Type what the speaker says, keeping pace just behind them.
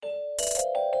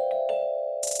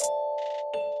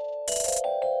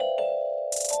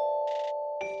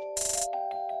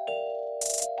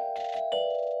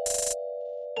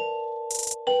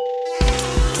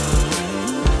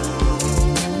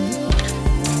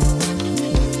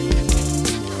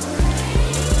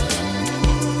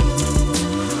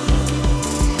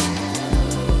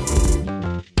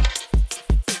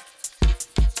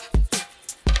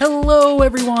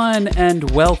everyone,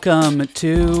 and welcome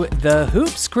to the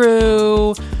Hoops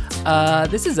Crew.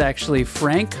 This is actually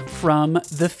Frank from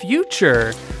the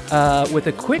future with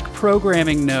a quick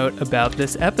programming note about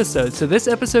this episode. So this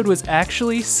episode was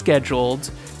actually scheduled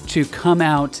to come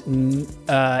out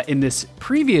in this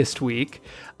previous week.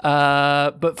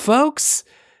 But folks,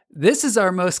 this is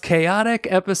our most chaotic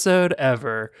episode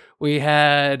ever. We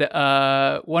had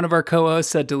one of our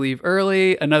co-hosts had to leave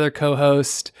early. Another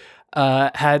co-host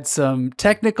had some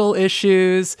technical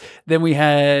issues. Then we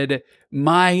had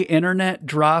my internet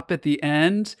drop at the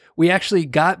end. We actually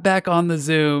got back on the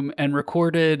Zoom and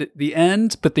recorded the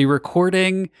end, but the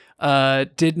recording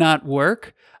did not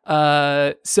work.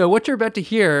 So what you're about to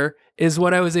hear is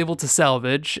what I was able to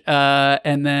salvage,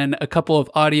 and then a couple of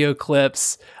audio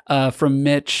clips from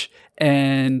Mitch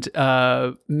and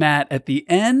Matt at the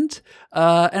end.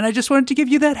 And I just wanted to give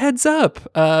you that heads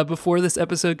up before this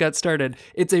episode got started.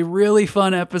 It's a really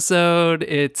fun episode.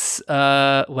 It's,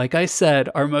 like I said,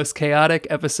 our most chaotic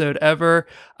episode ever.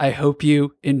 I hope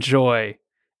you enjoy.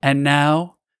 And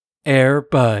now, Air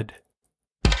Bud.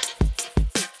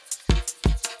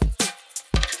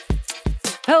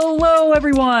 Hello,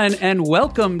 everyone, and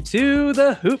welcome to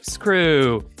the Hoops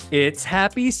Crew. It's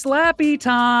Happy Slappy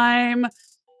time.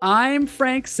 I'm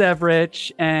Frank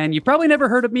Severich, and you probably never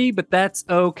heard of me, but that's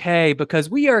okay, because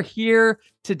we are here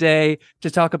today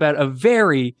to talk about a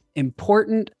very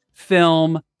important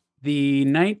film, the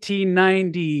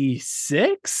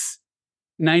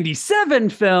 1997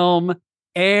 film,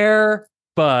 Air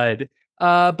Bud.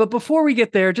 But before we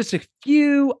get there, just a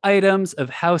few items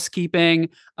of housekeeping.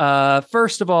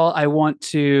 First of all, I want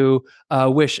to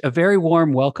wish a very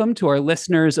warm welcome to our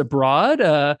listeners abroad.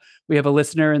 We have a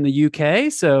listener in the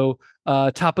UK, so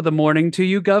top of the morning to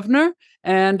you, Governor.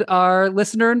 And our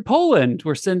listener in Poland,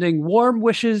 we're sending warm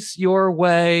wishes your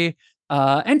way.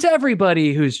 And to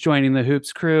everybody who's joining the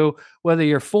Hoops Crew, whether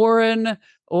you're foreign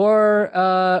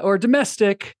or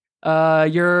domestic.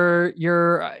 You're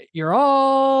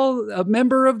all a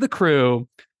member of the crew.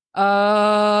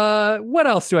 What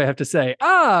else do I have to say?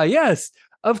 Yes,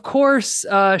 of course,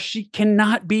 she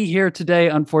cannot be here today,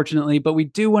 unfortunately, but we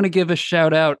do want to give a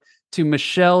shout out to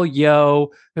Michelle Yeoh,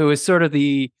 who is sort of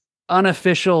the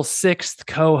unofficial sixth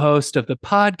co-host of the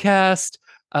podcast.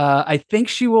 I think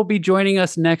she will be joining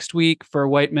us next week for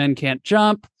White Men Can't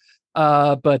Jump.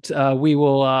 But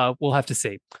we'll have to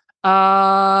see.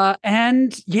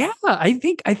 And yeah, I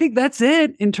think that's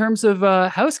it in terms of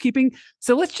housekeeping.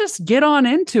 So let's just get on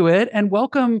into it and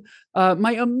welcome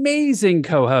my amazing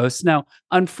co-host. Now,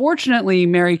 unfortunately,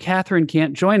 Mary Catherine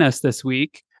can't join us this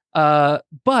week,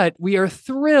 but we are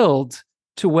thrilled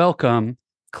to welcome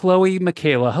Chloe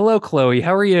Michaela. Hello, Chloe.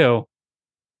 How are you?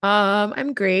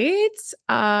 I'm great.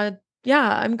 Yeah,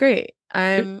 I'm great.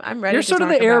 I'm ready. You're sort of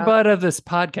the airbud of this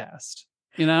podcast,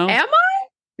 you know? Am I?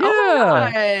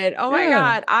 Yeah. Oh my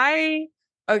God.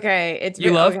 It's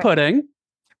you love pudding.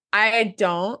 I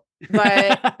don't,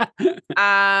 but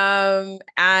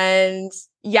and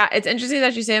yeah, it's interesting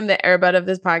that you say I'm the airbud of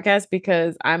this podcast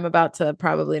because I'm about to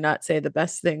probably not say the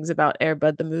best things about Air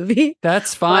Bud the movie.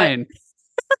 That's fine.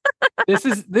 This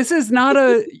is not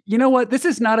this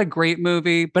is not a great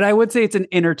movie, but I would say it's an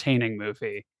entertaining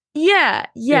movie. Yeah.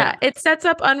 It sets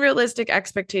up unrealistic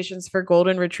expectations for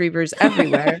golden retrievers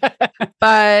everywhere.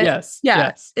 But yes.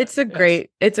 It's a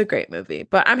great movie.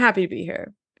 But I'm happy to be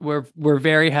here. We're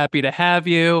very happy to have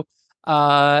you.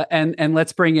 And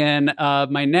let's bring in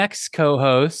my next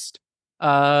co-host,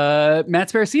 Matt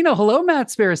Sparacino. Hello, Matt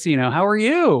Sparacino. How are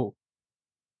you?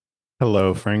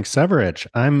 Hello, Frank Severich.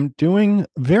 I'm doing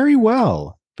very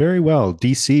well. Very well.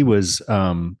 DC was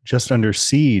just under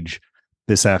siege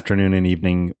this afternoon and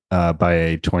evening by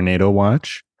a tornado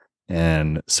watch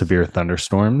and severe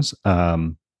thunderstorms. But,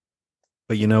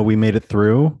 we made it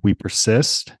through. We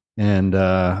persist. And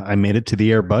I made it to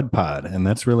the Air Bud pod. And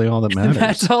that's really all that matters.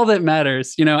 That's all that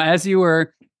matters. As you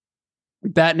were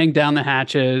battening down the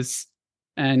hatches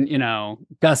and,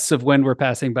 gusts of wind were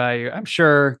passing by you, I'm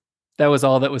sure that was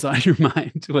all that was on your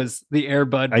mind was the Air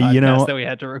Bud podcast that we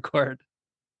had to record.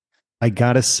 I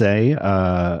gotta say,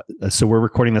 so we're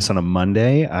recording this on a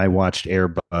Monday. I watched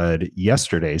Air Bud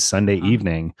yesterday, Sunday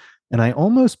evening, and I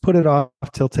almost put it off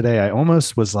till today. I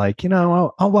almost was like,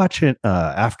 I'll watch it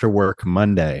after work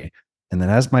Monday. And then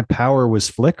as my power was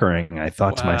flickering, I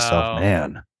thought to myself,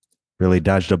 man, really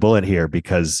dodged a bullet here,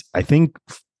 because I think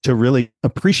to really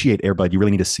appreciate Air Bud, you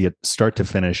really need to see it start to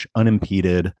finish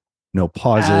unimpeded, no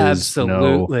pauses.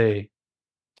 Absolutely.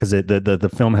 Because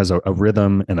the film has a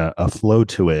rhythm and a flow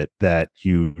to it that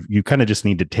you kind of just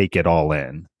need to take it all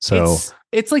in. So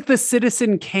it's like the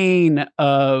Citizen Kane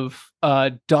of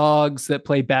dogs that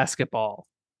play basketball.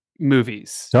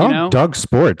 movies. Dog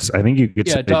sports. I think you could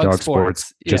say dog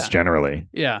sports just generally.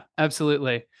 Yeah,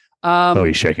 absolutely.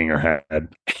 Chloe's shaking her head.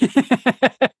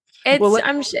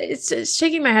 It's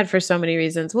shaking my head for so many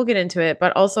reasons. We'll get into it.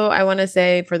 But also, I want to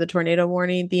say for the tornado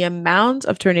warning, the amount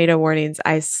of tornado warnings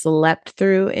I slept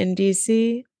through in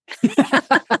DC.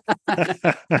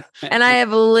 And I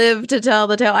have lived to tell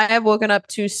the tale. I have woken up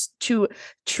to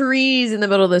trees in the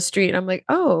middle of the street. And I'm like,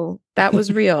 oh, that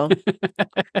was real.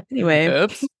 Anyway.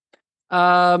 Oops.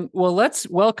 Well, let's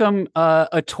welcome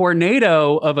a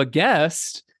tornado of a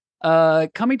guest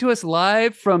coming to us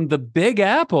live from the Big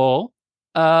Apple.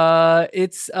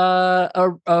 It's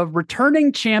a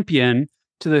returning champion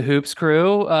to the Hoops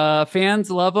crew.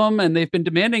 Fans love him, and they've been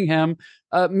demanding him.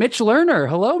 Mitch Lerner.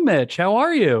 Hello, Mitch. How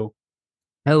are you?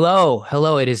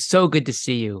 Hello. It is so good to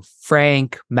see you,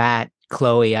 Frank, Matt,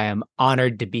 Chloe. I am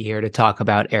honored to be here to talk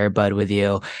about Air Bud with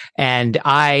you. And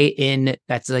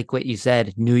that's like what you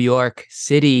said, New York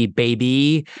City,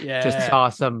 baby. Yeah. Just saw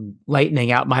some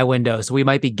lightning out my window. So we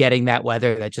might be getting that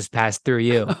weather that just passed through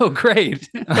you. Oh, great.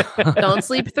 Don't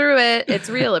sleep through it. It's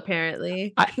real,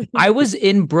 apparently. I was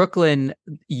in Brooklyn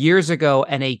years ago,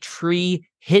 and a tree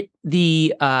hit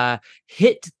the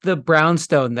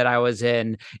brownstone that I was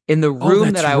in the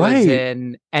room that I was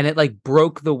in, and it like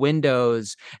broke the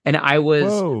windows. And I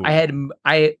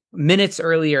minutes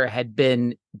earlier had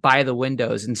been by the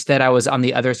windows. Instead, I was on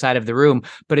the other side of the room,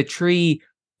 but a tree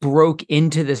broke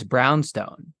into this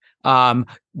brownstone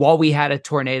while we had a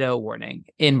tornado warning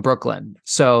in Brooklyn.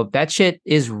 So that shit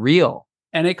is real.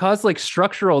 And it caused like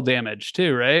structural damage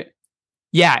too, right?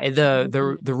 Yeah,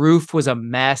 the roof was a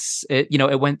mess.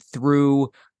 It went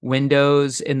through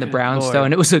windows in the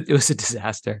brownstone. It was a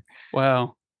disaster.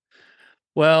 Wow.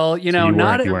 Well, you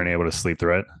weren't able to sleep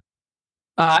through it.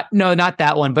 No, not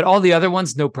that one, but all the other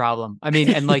ones, no problem. I mean,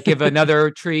 and like if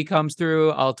another tree comes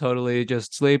through, I'll totally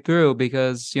just sleep through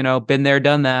because been there,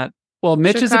 done that. Well,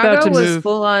 Mitch is about to move. Was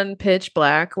full on pitch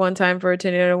black one time for a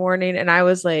tornado warning, and I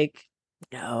was like,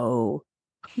 no.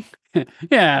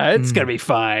 Yeah, it's gonna be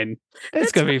fine.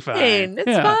 It's gonna be fine. It's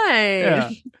fine. Yeah.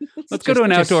 Let's go to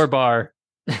an outdoor bar.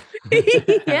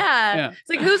 Yeah. It's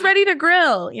like, who's ready to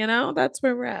grill? That's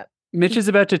where we're at. Mitch is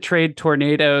about to trade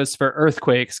tornadoes for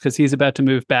earthquakes because he's about to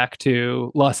move back to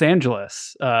Los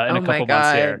Angeles in a couple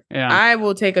months here. Yeah. I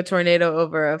will take a tornado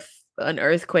over an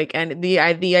earthquake, and the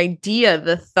idea,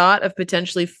 the thought of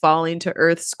potentially falling to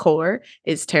Earth's core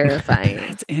is terrifying.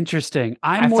 It's interesting.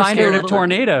 I'm more scared of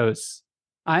tornadoes.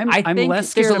 I'm less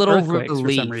scared of earthquakes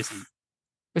for some reason.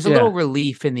 There's a little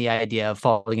relief in the idea of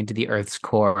falling into the Earth's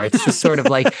core. It's just sort of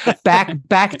like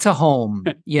back to home,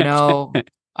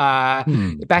 back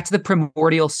to the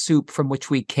primordial soup from which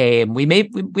we came. We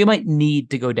might need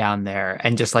to go down there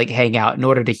and just like hang out in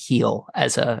order to heal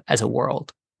as a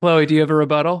world. Chloe, do you have a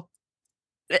rebuttal?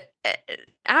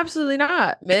 Absolutely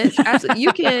not, Mitch. Absolutely.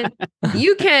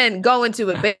 You can go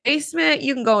into a basement.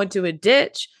 You can go into a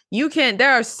ditch.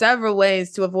 There are several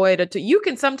ways to avoid you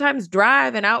can sometimes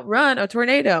drive and outrun a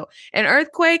tornado. An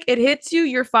earthquake, it hits you,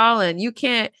 you're falling. You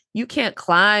can't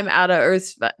climb out of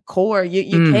Earth's core.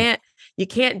 You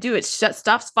can't do it.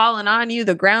 Stuff's falling on you.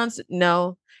 The ground's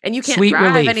no. And you can't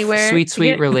drive relief. Anywhere.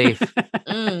 Sweet relief.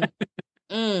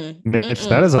 Mitch,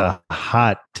 that is a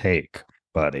hot take,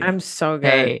 buddy. I'm so good.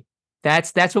 Hey,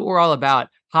 that's what we're all about.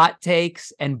 Hot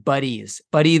takes and buddies.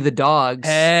 Buddy the dogs.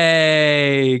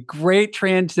 Hey, great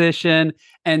transition.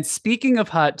 And speaking of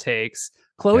hot takes,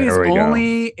 Chloe is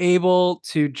only able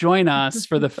to join us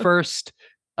for the first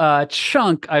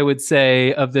chunk, I would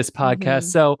say, of this podcast. Mm-hmm.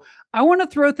 So I want to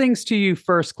throw things to you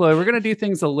first, Chloe. We're going to do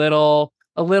things a little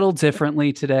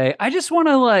differently today. I just want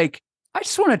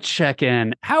to check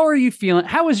in. How are you feeling?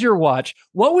 How was your watch?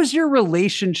 What was your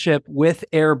relationship with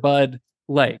Air Bud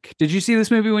like? Did you see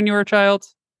this movie when you were a child?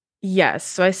 Yes.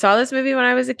 So I saw this movie when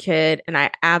I was a kid and I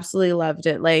absolutely loved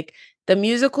it. Like the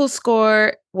musical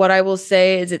score, what I will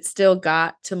say is it still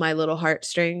got to my little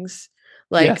heartstrings.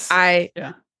 Like yes. I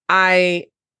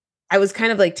was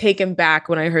kind of like taken back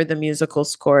when I heard the musical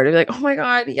score. To be like, oh my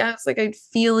God, yes, like I had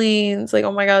feelings, like,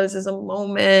 oh my God, this is a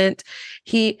moment.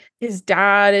 His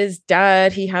dad is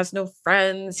dead. He has no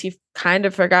friends. He kind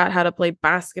of forgot how to play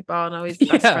basketball. Now he's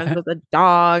best friends with a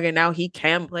dog, and now he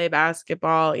can play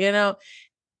basketball.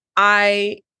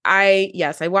 I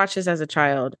watched this as a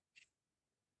child.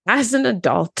 As an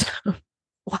adult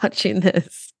watching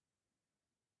this,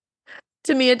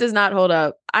 to me, it does not hold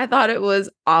up. I thought it was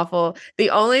awful.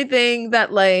 The only thing that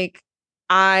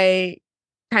I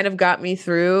kind of got me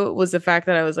through was the fact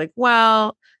that I was like,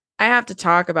 well, I have to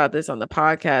talk about this on the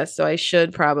podcast, so I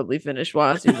should probably finish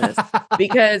watching this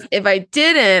because if I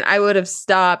didn't, I would have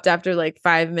stopped after like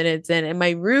 5 minutes in. And my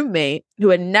roommate, who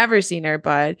had never seen Air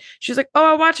Bud, she was like,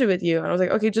 "Oh, I'll watch it with you." And I was like,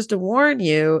 "Okay, just to warn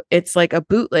you, it's like a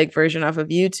bootleg version off of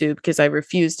YouTube because I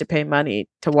refuse to pay money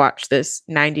to watch this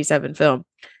 97 film."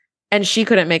 And she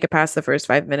couldn't make it past the first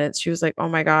 5 minutes. She was like, "Oh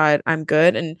my God, I'm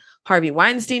good." And Harvey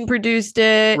Weinstein produced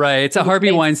it. Right. It's a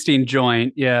Harvey Weinstein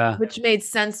joint. Yeah. Which made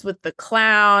sense with the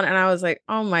clown. And I was like,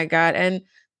 oh my God. And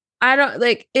I don't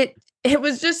like it. It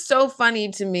was just so funny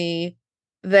to me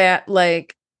that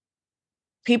like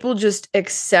people just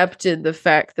accepted the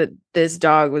fact that this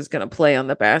dog was going to play on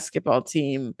the basketball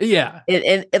team. Yeah.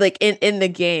 In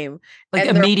the game. Like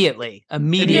immediately.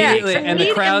 And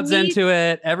the crowd's into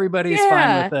it. Everybody's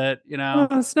fine with it. You know,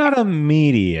 well, it's not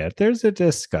immediate. There's a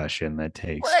discussion that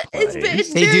takes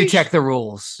place. They do check the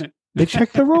rules. They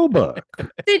check the rule book.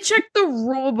 They checked the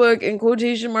rule book in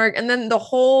quotation mark. And then the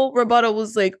whole rebuttal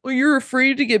was like, "Oh, you're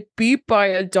afraid to get beat by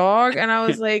a dog." And I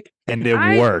was like, and it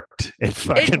worked. It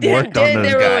fucking worked on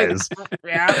those guys. Like,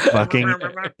 yeah. Fucking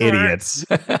idiots.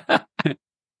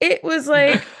 It was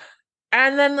like,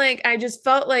 and then like, I just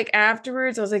felt like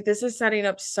afterwards, I was like, this is setting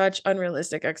up such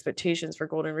unrealistic expectations for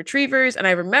golden retrievers. And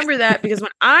I remember that because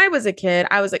when I was a kid,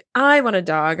 I was like, I want a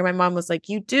dog. And my mom was like,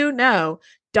 you do know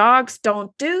dogs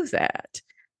don't do that.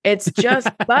 It's just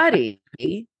Buddy.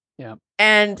 Yeah.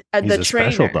 And He's the a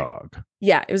trainer. special dog.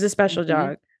 Yeah, it was a special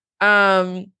dog.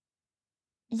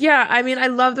 Yeah, I mean, I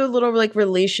love their little like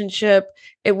relationship.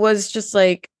 It was just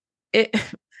like it.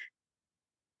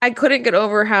 I couldn't get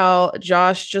over how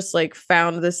Josh just like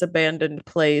found this abandoned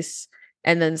place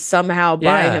and then somehow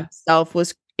by himself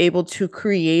was able to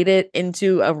create it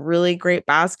into a really great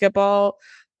basketball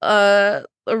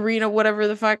arena, whatever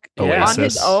the fuck, on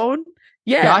his own.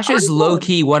 Yeah, Josh is low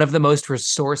key one of the most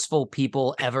resourcul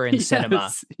people ever in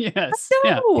cinema. Yes, he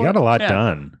got a lot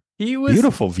done. He was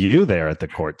beautiful view there at the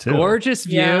court too. Gorgeous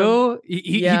view.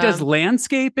 He does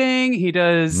landscaping. He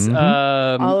does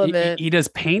all of it. He does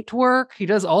paint work. He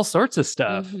does all sorts of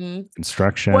stuff.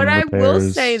 Construction. What repairs. I will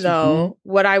say though,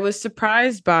 what I was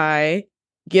surprised by,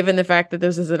 given the fact that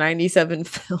this is a 97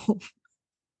 film.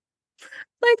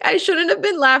 Like, I shouldn't have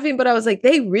been laughing, but I was like,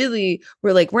 they really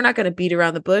were like, we're not going to beat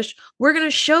around the bush. We're going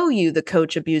to show you the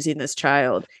coach abusing this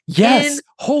child. Yes. In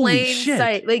Holy plain shit.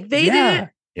 sight. Like, they didn't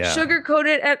sugarcoat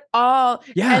it at all.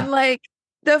 Yeah. And like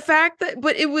the fact that,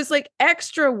 but it was like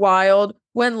extra wild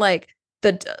when like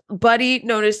the Buddy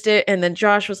noticed it. And then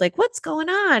Josh was like, what's going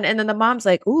on? And then the mom's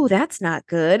like, ooh, that's not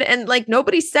good. And like,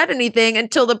 nobody said anything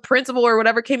until the principal or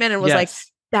whatever came in and was like,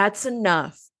 that's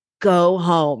enough. Go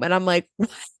home. And I'm like, what?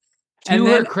 To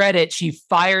her credit, she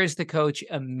fires the coach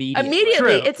immediately. True.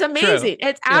 It's amazing.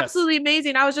 It's absolutely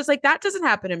amazing. I was just like, that doesn't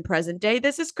happen in present day.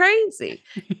 This is crazy.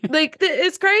 Like,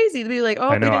 it's crazy to be like, oh,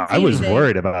 I know. I was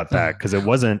worried about that because it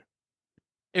wasn't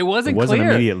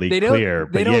clear. Immediately clear.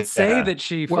 They don't say that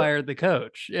she fired the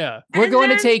coach. Yeah. We're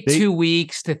going to take 2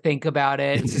 weeks to think about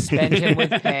it, suspend him with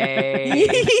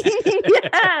pay.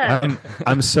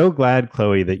 I'm so glad,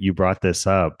 Chloe, that you brought this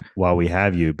up while we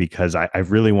have you, because I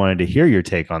really wanted to hear your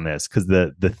take on this, because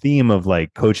the theme of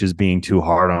like coaches being too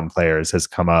hard on players has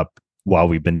come up while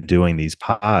we've been doing these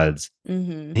pods.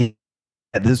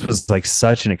 This was like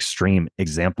such an extreme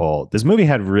example. This movie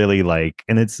had really like,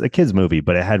 and it's a kid's movie,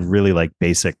 but it had really like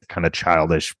basic kind of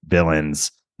childish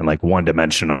villains and like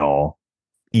one-dimensional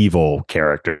evil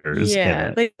characters in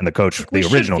it. Like, and the coach, the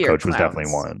original coach, was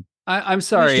definitely one. I'm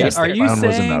sorry. Yes, Are you was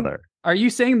another. Are you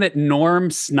saying that Norm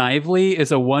Snively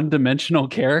is a one-dimensional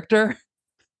character?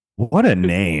 What a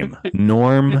name.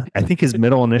 Norm. I think his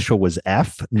middle initial was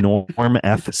F. Norm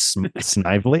F.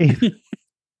 Snively.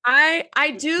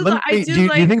 I do. Do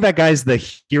you think that guy's the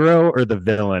hero or the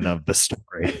villain of the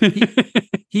story?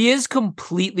 He is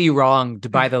completely wronged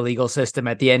by the legal system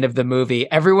at the end of the movie.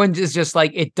 Everyone is just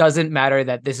like, it doesn't matter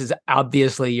that this is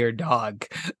obviously your dog.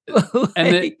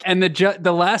 And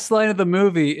the last line of the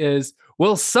movie is,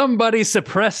 will somebody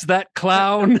suppress that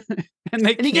clown? And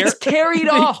he gets carried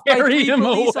off by 3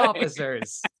 police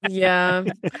officers. Yeah.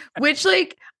 Which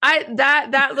like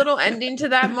that little ending to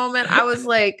that moment, I was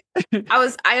like,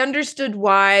 I understood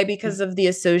why, because of the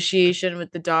association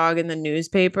with the dog in the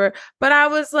newspaper. But I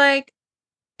was like,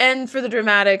 and for the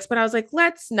dramatics, but I was like,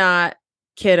 let's not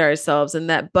kid ourselves, and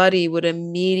that Buddy would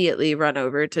immediately run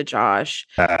over to Josh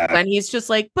when he's just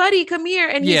like, Buddy, come here.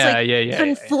 And he's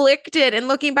conflicted and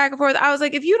looking back and forth. I was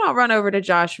like, if you don't run over to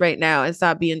Josh right now and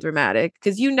stop being dramatic,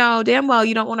 because you know damn well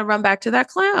you don't want to run back to that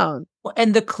clown.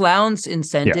 And the clown's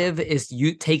incentive is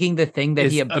you taking the thing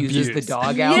that he abuses the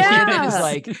dog out with, and is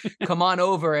like, come on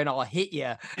over and I'll hit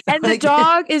you. And the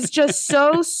dog is just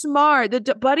so smart.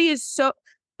 Buddy is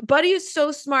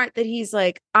so smart that he's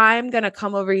like, I'm going to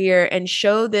come over here and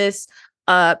show this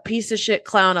piece of shit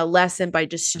clown a lesson by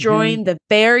destroying the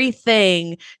very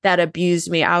thing that abused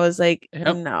me. I was like,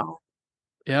 no.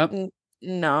 Yep.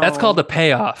 No. That's called a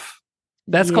payoff.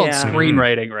 That's called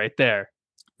screenwriting right there.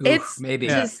 It's maybe.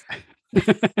 Just,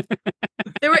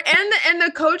 they were and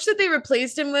the coach that they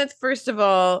replaced him with, first of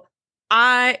all,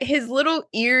 his little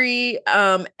eerie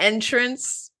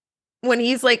entrance when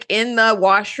he's like in the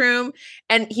washroom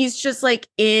and he's just like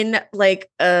in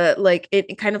like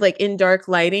it kind of like in dark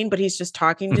lighting, but he's just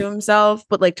talking to himself,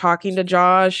 but like talking to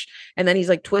Josh, and then he's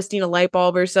like twisting a light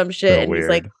bulb or some shit, and he's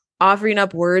like offering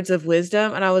up words of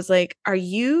wisdom, and I was like,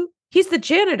 he's the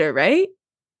janitor, right?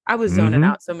 I was zoning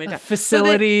out so many times.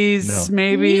 Facilities,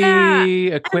 maybe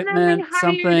equipment,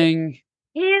 something.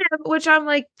 Which I'm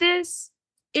like, this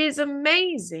is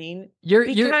amazing.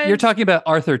 You're talking about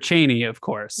Arthur Chaney, of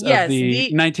course, of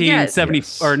the 1970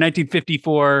 or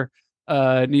 1954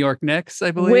 New York Knicks,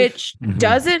 I believe. Which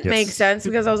doesn't make sense,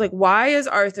 because I was like, why is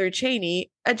Arthur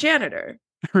Chaney a janitor?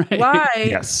 Right. Why?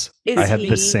 Yes, I had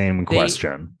the same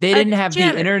question. They didn't have the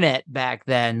internet back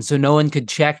then, so no one could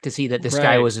check to see that this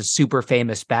guy was a super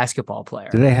famous basketball player.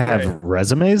 Do they have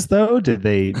resumes though? Did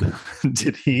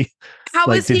he? How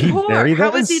is he poor?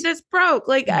 How is he this broke?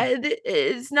 Like,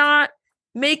 it's not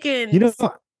making.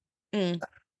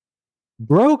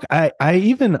 Broke. I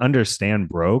even understand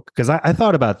broke, because I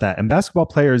thought about that. And basketball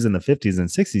players in the 50s and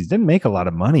 60s didn't make a lot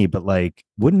of money, but like,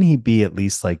 wouldn't he be at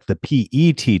least like the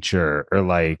PE teacher, or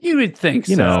like, you would think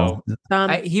so?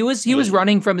 He was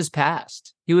running from his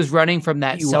past. He was running from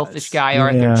that selfish guy,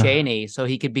 Arthur Chaney, so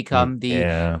he could become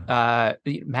the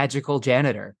magical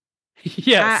janitor.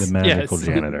 Yes, the magical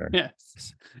janitor. Yes.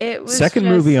 It was second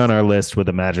movie on our list with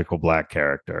a magical black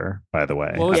character, by the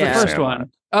way. What was the first one?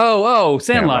 Oh,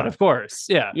 Sandlot, of course.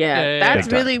 Yeah. That's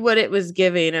really what it was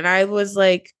giving. And I was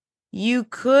like, you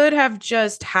could have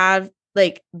just hired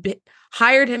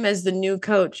him as the new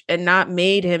coach and not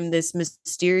made him this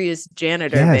mysterious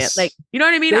janitor man. Like, you know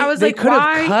what I mean? I was like, could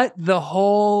have cut the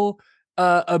whole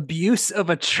abuse of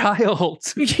a child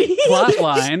plot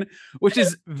line, which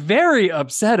is very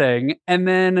upsetting, and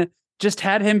then just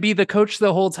had him be the coach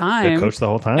the whole time.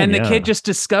 And the kid just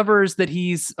discovers that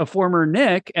he's a former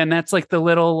Knick, and that's like the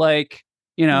little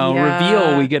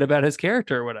reveal we get about his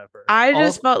character or whatever. I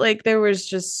just felt like there was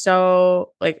just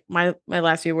so like my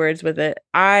last few words with it.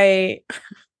 And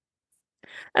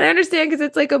I understand because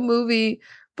it's like a movie,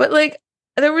 but like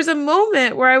there was a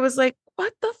moment where I was like,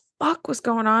 what the fuck was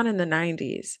going on in the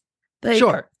 90s? Like,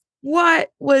 sure. What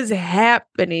was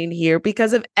happening here?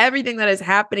 Because of everything that is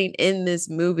happening in this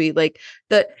movie, like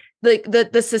the it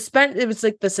was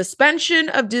like the suspension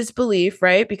of disbelief,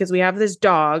 right? Because we have this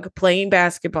dog playing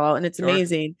basketball and it's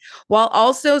amazing, while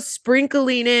also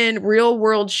sprinkling in real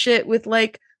world shit with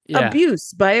like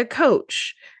abuse by a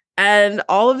coach and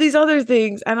all of these other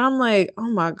things. And I'm like,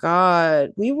 oh my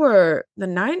God, the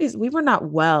 90s, we were not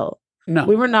well. No,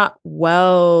 we were not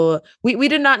well. We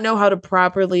did not know how to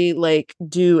properly like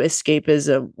do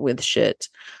escapism with shit.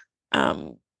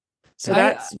 So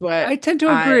that's what I tend to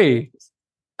agree.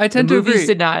 The movies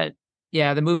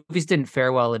didn't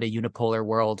fare well in a unipolar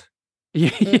world.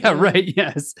 Yeah, right.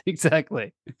 Yes,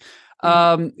 exactly.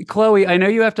 Chloe, I know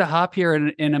you have to hop here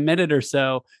in a minute or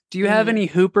so. Do you have any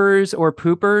hoopers or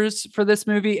poopers for this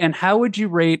movie? And how would you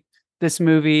rate this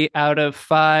movie out of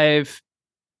 5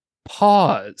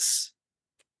 paws?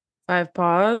 5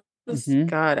 paws?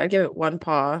 God, I'd give it 1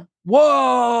 paw.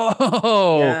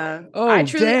 Whoa! Yeah. Oh,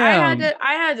 damn.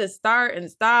 I had to start and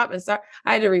stop and start.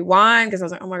 I had to rewind because I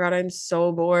was like, oh my God, I'm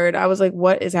so bored. I was like,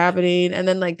 what is happening? And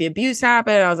then like the abuse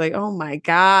happened. I was like, oh my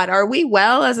God, are we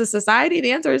well as a society?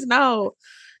 The answer is no.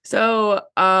 So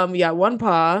 1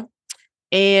 paw.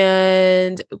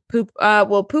 And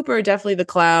Pooper, definitely the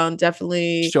clown,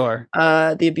 definitely sure.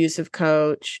 The abusive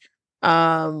coach.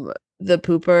 The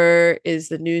Pooper is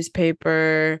the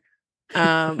newspaper.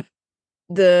 I'm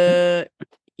gonna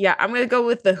go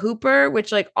with the Hooper,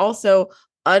 which like also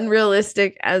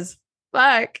unrealistic as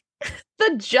fuck.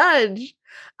 The judge.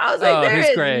 I was like, there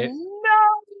is great.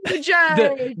 no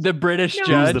judge. the British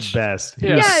judge. He's the best.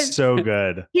 Yes. He's so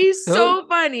good. He's so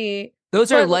funny.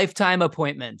 Those are lifetime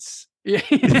appointments.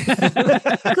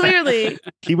 Clearly.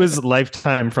 He was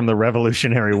lifetime from the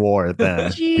Revolutionary War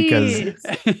then. Because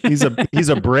he's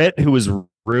a Brit who was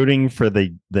rooting for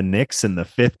the Knicks in the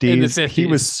 50s. He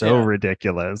was so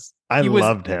ridiculous. I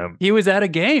loved him. He was at a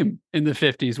game in the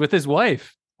 50s with his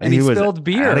wife, and he spilled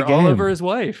beer all over his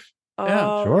wife.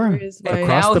 Oh, sure. And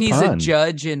now he's a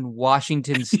judge in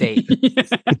Washington State. It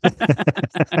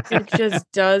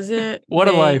just doesn't. What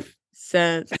a life.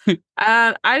 Sense.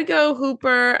 I'd go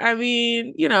Hooper. I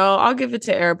mean, I'll give it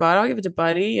to Air Bud. I'll give it to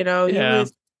Buddy.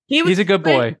 He's a good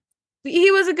boy.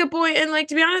 He was a good boy, and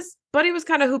to be honest, Buddy was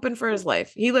kind of hooping for his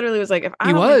life. He literally was like, if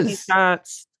I don't make these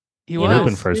shots, he was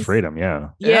hooping for his freedom. Yeah,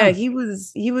 he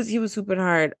was hooping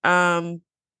hard. And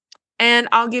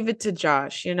I'll give it to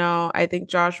Josh. I think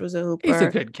Josh was a hooper. He's a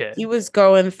good kid. He was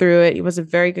going through it. He was a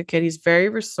very good kid. He's very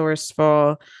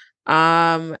resourceful.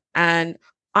 And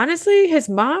honestly, his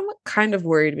mom kind of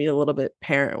worried me a little bit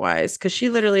parent-wise, because she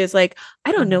literally is like,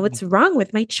 I don't know what's wrong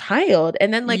with my child.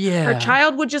 And then her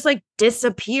child would just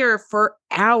disappear for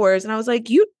hours. And I was like,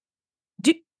 do you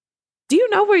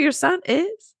know where your son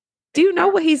is? Do you know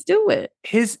what he's doing?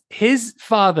 His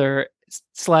father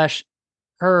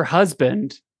 / her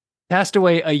husband passed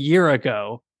away a year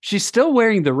ago. She's still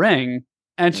wearing the ring,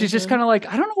 and she's just kind of like,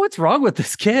 I don't know what's wrong with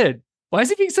this kid. Why is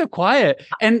he being so quiet?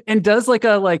 And does a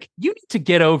you need to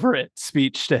get over it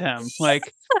speech to him.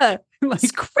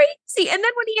 It's crazy. And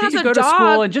then when he has a go dog, to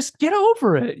school and just get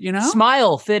over it,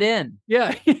 Smile, fit in.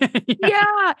 Yeah.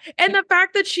 Yeah. And the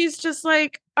fact that she's just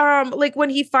when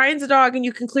he finds a dog, and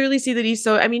you can clearly see that he's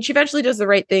she eventually does the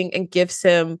right thing and gives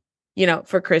him,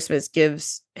 for Christmas,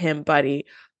 gives him Buddy.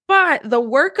 But the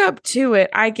work up to it,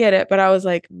 I get it. But I was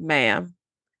like, ma'am,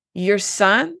 your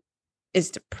son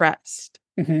is depressed.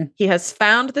 Mm-hmm. He has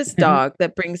found this dog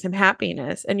that brings him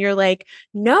happiness. And you're like,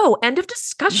 no, end of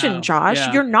discussion, Josh.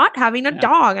 Yeah. You're not having a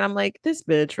dog. And I'm like, this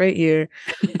bitch right here.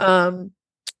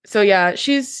 So yeah,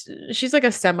 she's like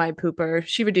a semi-pooper.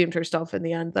 She redeemed herself in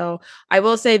the end, though. I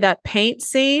will say that paint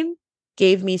scene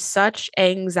gave me such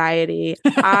anxiety.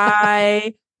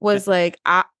 I was like,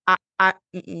 that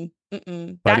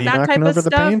type of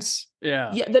stuff. Paints?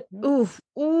 Yeah. Ooh.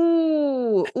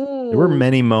 There were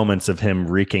many moments of him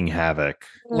wreaking havoc.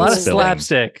 A lot of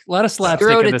slapstick. 0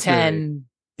 to 10.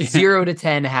 0 to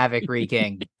 10 havoc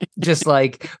wreaking. Just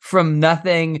from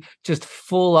nothing, just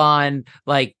full on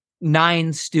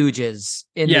Nine Stooges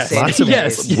in the same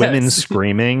place. Women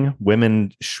screaming,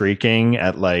 women shrieking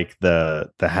at the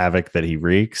havoc that he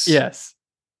wreaks. Yes.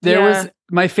 There was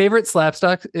my favorite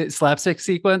slapstick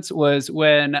sequence was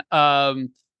when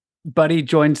Buddy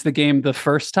joins the game the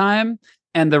first time,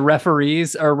 and the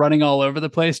referees are running all over the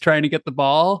place trying to get the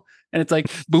ball, and it's like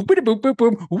boop boop boop boop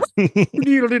boop,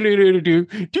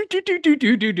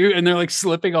 and they're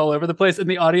slipping all over the place, and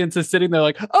the audience is sitting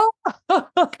there oh.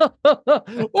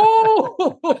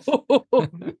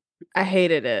 I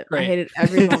hated it. Great. I hated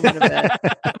every moment of it.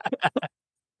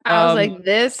 I was like,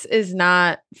 this is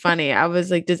not funny. I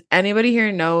was like, does anybody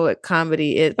here know what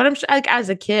comedy is? But I'm as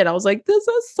a kid, I was like, this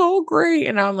is so great.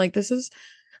 And now I'm like, this is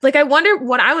I wonder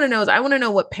what I want to know is I want to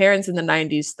know what parents in the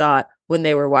 90s thought when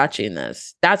they were watching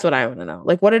this. That's what I want to know.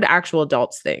 What did actual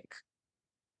adults think?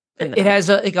 It has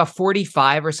a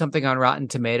 45 or something on Rotten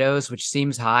Tomatoes, which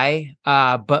seems high.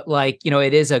 But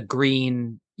it is a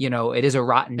green, it is a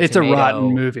rotten It's tomato, a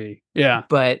rotten movie. Yeah.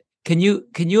 But Can you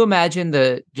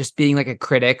imagine just being a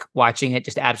critic watching it,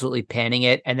 just absolutely panning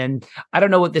it? And then I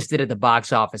don't know what this did at the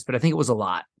box office, but I think it was a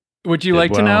lot. Would you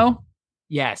like to know?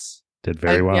 Yes. Did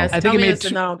very well. Yes, I think it made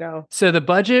go. So the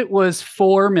budget was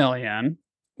 $4 million.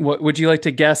 What would you like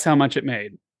to guess how much it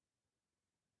made?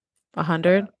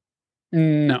 100?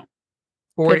 No.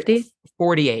 50?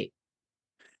 48.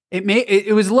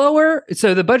 It was lower.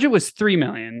 So the budget was $3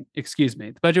 million. Excuse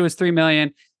me. The budget was $3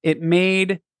 million. It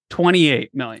made $28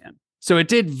 million. So it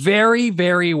did very,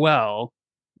 very well,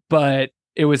 but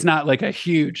it was not a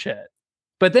huge hit.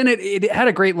 But then it had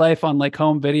a great life on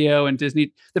home video and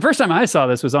Disney. The first time I saw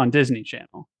this was on Disney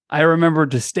Channel. I remember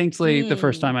distinctly the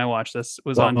first time I watched this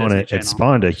was on Disney Channel. It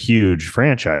spawned a huge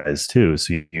franchise too.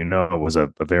 So it was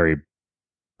a very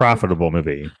profitable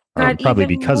movie. Probably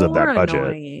because of that budget.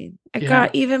 Annoying. It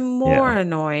got even more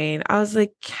annoying. I was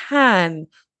like, can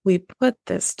we put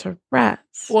this to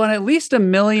rest? Well, and at least $1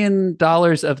 million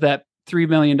of that $3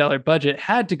 million budget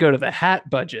had to go to the hat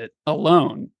budget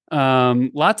alone.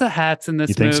 Lots of hats in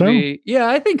this movie. So? Yeah,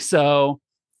 I think so.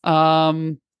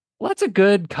 Lots of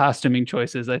good costuming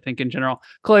choices, I think, in general.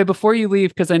 Chloe, before you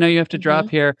leave, because I know you have to drop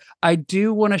here, I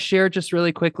do want to share just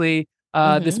really quickly.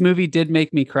 This movie did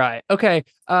make me cry. Okay.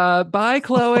 Bye,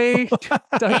 Chloe. Talk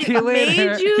to you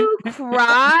later. Made you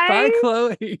cry? Bye,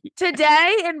 Chloe.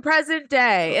 Today in present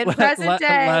day. In present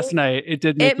day. Last night, it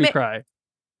did make me cry.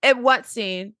 At what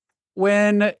scene?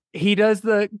 When he does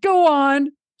the go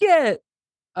on, get.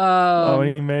 He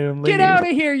made him leave. Get out of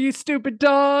here, you stupid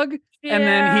dog. Yeah. And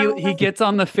then he gets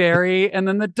on the ferry, and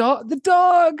then the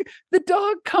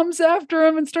dog comes after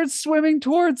him and starts swimming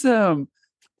towards him.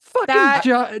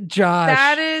 Fucking Josh.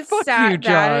 That is sad. You,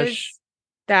 Josh.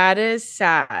 That is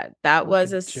sad. That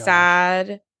was a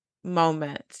sad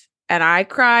moment. And I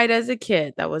cried as a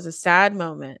kid. That was a sad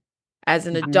moment. As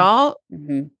an adult,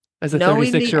 as a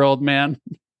 36-year-old man.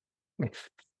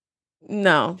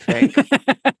 No, Frank.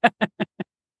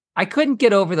 I couldn't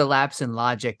get over the lapse in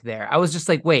logic there. I was just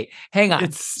like, wait, hang on.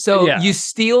 You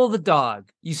steal the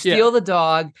dog. You steal the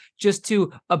dog just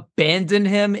to abandon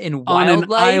him in wildlife. On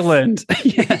an island.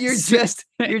 Yes.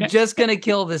 You're just gonna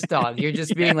kill this dog. You're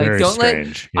just being like,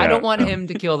 I don't want him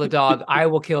to kill the dog. I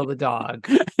will kill the dog.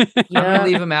 I'm gonna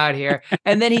leave him out here.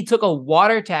 And then he took a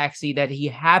water taxi that he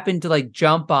happened to like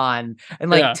jump on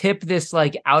and like tip this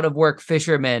like out of work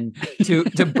fisherman to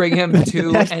bring him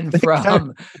to and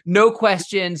from. No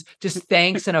questions, just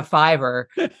thanks and a $5.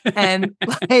 And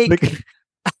like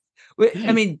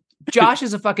I mean, Josh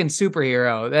is a fucking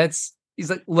superhero. He's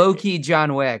like low-key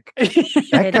John Wick.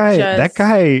 That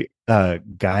guy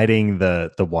guiding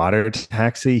the water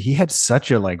taxi, he had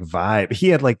such a like vibe. He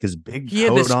had like this big he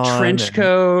had this trench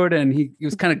coat, and he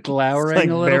was kind of glowering like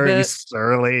a little very bit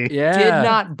surly. Yeah. Did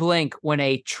not blink when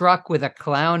a truck with a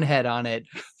clown head on it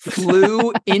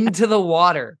flew into the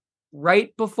water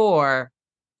right before.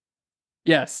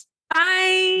 Yes.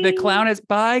 Bye. The clown is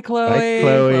bye, Chloe. Bye,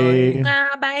 Chloe.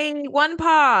 Bye. One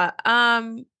paw.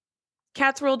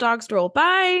 Cats roll, dogs roll.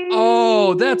 Bye.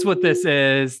 Oh, that's what this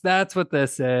is.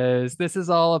 This is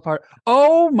all a part.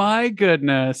 Oh my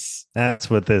goodness. That's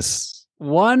what this.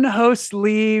 One host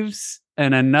leaves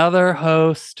and another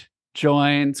host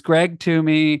joins. Greg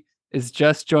Toomey is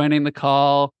just joining the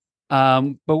call.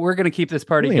 But we're gonna keep this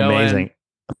party really going.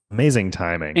 Amazing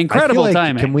timing. Incredible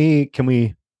timing. Can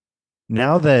we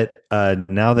now that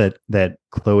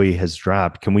Chloe has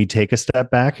dropped, can we take a step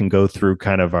back and go through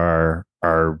kind of our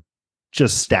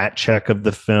just stat check of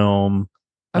the film?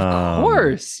 Of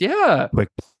course, yeah. Quick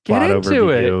get into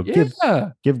overview.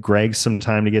 it. Give Greg some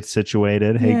time to get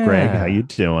situated. Hey, Greg, how you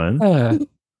doing?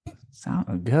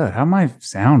 Sound good. How am I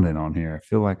sounding on here? I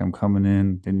feel like I'm coming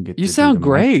in. Didn't get. You sound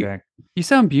great. You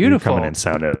sound beautiful. You're coming in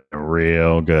sounded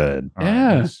real good.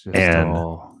 Yeah. Let's just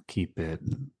keep it.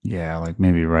 Yeah, like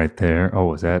maybe right there.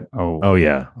 Oh, is that? Oh,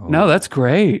 yeah. No, that's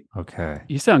great. Okay.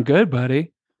 You sound good,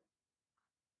 buddy.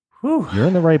 Whew. You're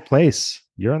in the right place.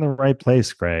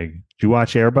 Greg. Did you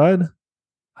watch Air Bud?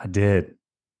 I did.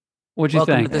 What'd you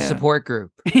Welcome think? To the support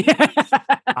group.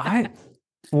 I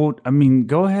mean,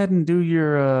 go ahead and do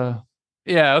your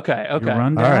okay. Your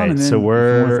rundown. All right. So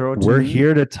we're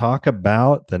here to talk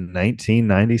about the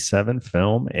 1997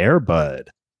 film Air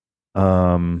Bud.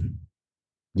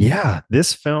 Yeah,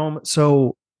 this film.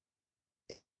 So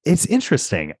it's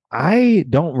interesting. I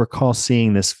don't recall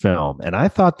seeing this film, and I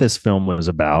thought this film was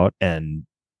about, and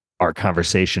our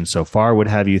conversation so far would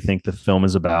have you think the film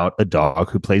is about a dog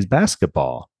who plays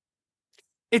basketball.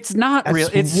 It's not real.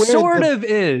 It sort of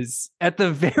is at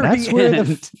the very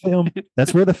end.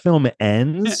 That's where the film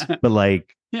ends, but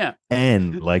like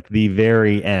the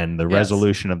very end, the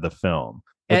resolution of the film.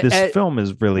 But this film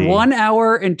is really 1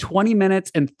 hour and 20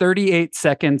 minutes and 38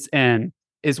 seconds in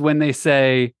is when they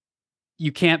say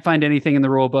you can't find anything in the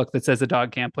rule book that says a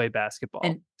dog can't play basketball.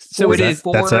 And so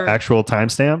that's an actual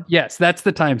timestamp? Yes, that's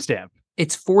the timestamp.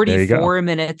 It's 44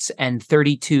 minutes and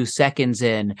 32 seconds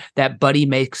in that Buddy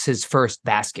makes his first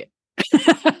basket.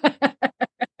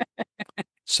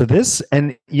 So this,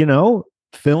 and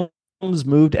films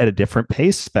moved at a different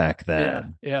pace back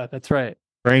then. Yeah, that's right.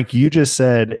 Frank, you just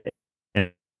said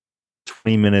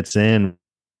 20 minutes in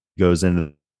goes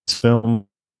into this film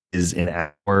is an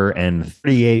hour and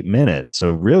 38 minutes.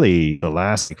 So really the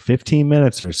last 15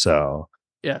 minutes or so.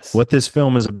 Yes. What this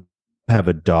film is, have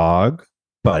a dog,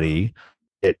 Buddy,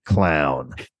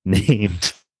 clown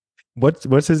named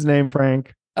what's his name,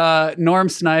 Frank? Norm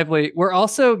Snively. We're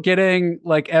also getting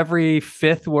like every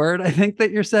fifth word I think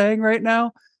that you're saying right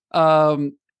now.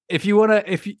 If you want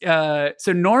to,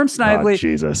 so Norm Snively,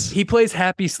 Jesus, he plays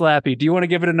Happy Slappy. Do you want to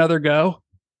give it another go?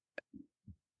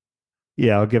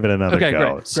 Yeah, I'll give it another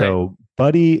go. Great. So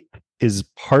Buddy is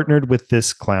partnered with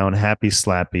this clown, Happy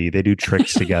Slappy. They do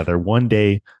tricks together. One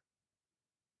day,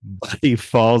 Buddy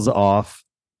falls off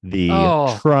the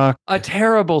truck. A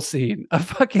terrible scene. A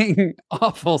fucking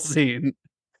awful scene.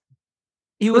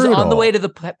 He was on the way to the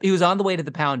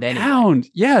pound anyway. Pound.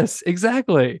 Yes,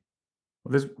 exactly.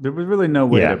 Well, there was really no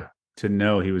way to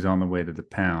know he was on the way to the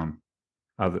pound.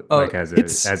 Like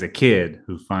as a kid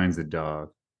who finds the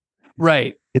dog.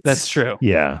 Right. That's true.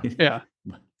 Yeah. Yeah.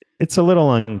 It's a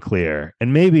little unclear.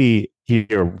 And maybe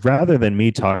here, rather than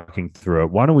me talking through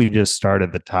it, why don't we just start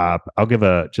at the top? I'll give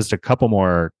just a couple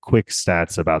more quick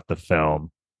stats about the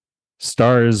film.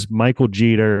 Stars Michael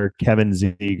Jeter, Kevin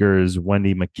Zegers,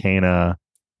 Wendy McKenna,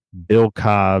 Bill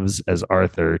Cobbs as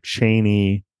Arthur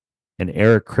Cheney, and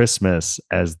Eric Christmas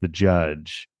as the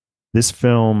judge. This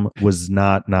film was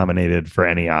not nominated for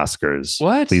any Oscars.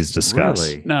 What? Please discuss.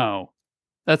 Really? No,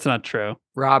 that's not true.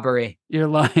 Robbery. You're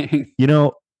lying.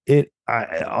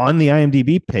 On the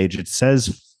IMDb page, it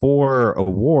says 4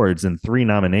 awards and 3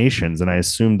 nominations, and I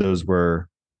assumed those were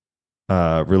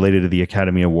related to the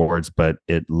Academy Awards, but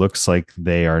it looks like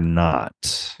they are not.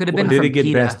 Could have been. Did it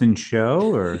get Best in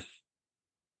Show or?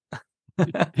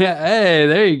 Yeah. Hey,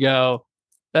 there you go.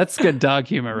 That's good dog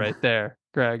humor right there,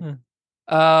 Greg.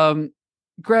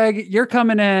 Greg, you're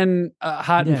coming in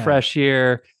hot and fresh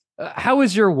here. How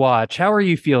was your watch? How are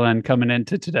you feeling coming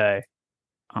into today?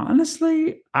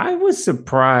 Honestly, I was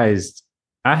surprised.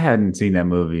 I hadn't seen that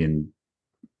movie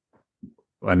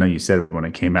I know you said it when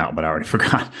it came out, but I already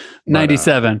forgot.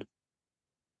 97.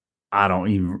 I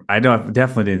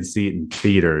definitely didn't see it in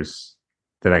theaters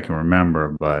that I can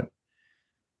remember, but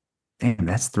damn,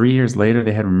 that's 3 years later.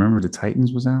 They had Remember the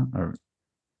Titans was out or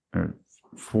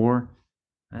 4.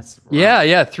 That's rough.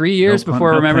 Yeah. 3 years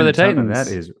before Remember the Titans. That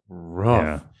is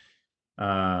rough.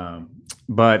 Yeah.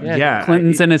 But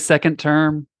Clinton's in his second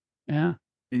term. Yeah.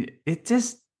 It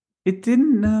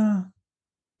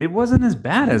wasn't as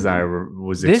bad as I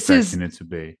was expecting it to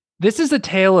be. This is a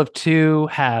tale of two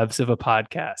halves of a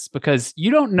podcast because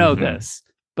you don't know this,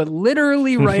 but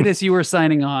literally right as you were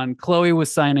signing on, Chloe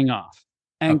was signing off.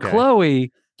 And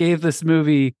Chloe gave this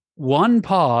movie 1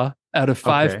 paw out of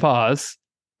 5 paws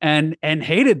and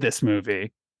hated this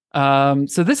movie.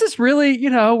 So this is really,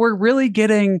 we're really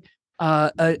getting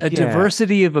a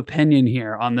diversity of opinion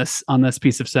here on this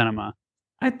piece of cinema.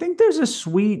 I think there's a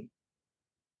sweet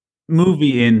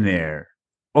movie in there.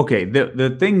 Okay,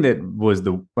 the thing that was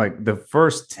the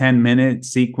first 10-minute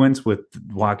sequence with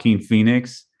Joaquin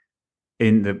Phoenix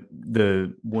in the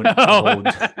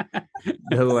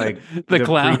clown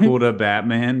prequel to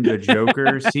Batman, the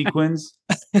Joker sequence,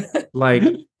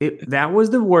 that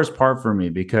was the worst part for me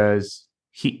because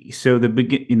I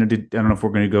don't know if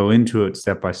we're going to go into it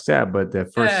step by step, but the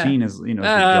first scene is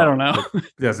I don't know.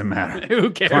 It doesn't matter. Who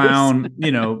cares? Clown,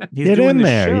 he's Get doing in the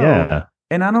there, show. yeah.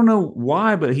 And I don't know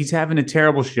why, but he's having a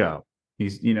terrible show.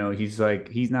 He's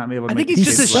not able to. I think he's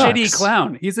just a shitty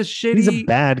clown. He's a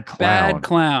bad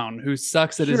clown who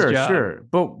sucks at his job. Sure,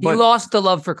 but he lost the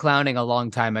love for clowning a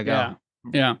long time ago.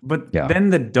 Yeah. But then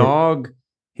the dog,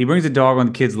 he brings the dog on.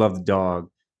 The kids love the dog.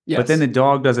 Yes. But then the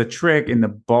dog does a trick, and the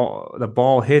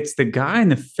ball hits the guy in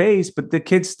the face. But the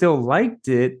kid still liked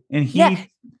it, and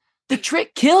the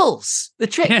trick kills. The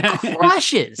trick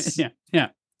crushes. Yeah.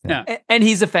 And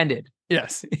he's offended.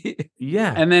 Yes.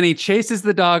 Yeah. And then he chases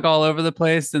the dog all over the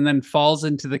place and then falls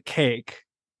into the cake.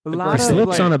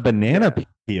 Slips on a banana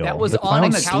peel. That was on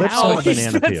a slips on a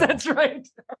banana peel. That's right.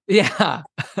 Yeah.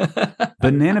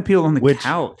 Banana peel on the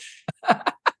couch.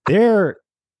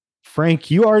 Frank,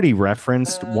 you already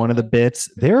referenced one of the bits.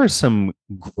 There are some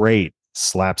great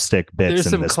slapstick bits. There's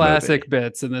some classic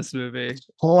bits in this movie.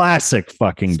 Classic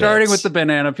fucking Starting bits. with the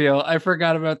banana peel. I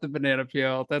forgot about the banana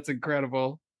peel. That's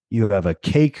incredible. You have a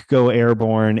cake go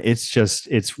airborne. It's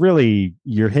really,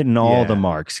 you're hitting all the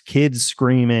marks. Kids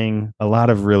screaming, a lot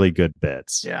of really good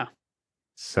bits. Yeah.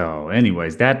 So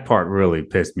anyways, that part really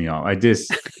pissed me off. I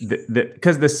just,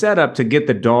 because the setup to get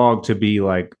the dog to be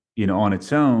on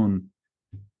its own.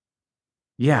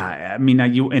 Yeah. I mean,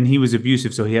 and he was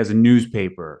abusive. So he has a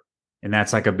newspaper. And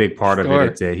that's a big part of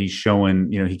it. That he's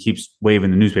showing, he keeps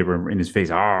waving the newspaper in his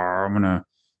face. I'm going to,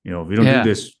 if you don't do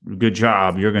this good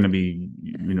job, you're going to be,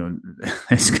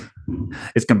 it's going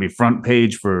to be front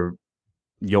page for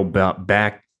your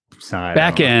back side.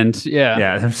 Back end. Yeah.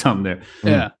 Yeah. There's something there.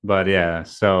 Yeah. But yeah.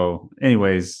 So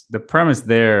anyways, the premise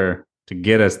there to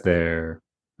get us there,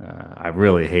 I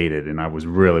really hated and I was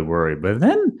really worried. But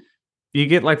then you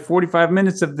get 45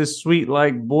 minutes of this sweet,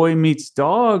 boy meets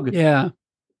dog. Yeah.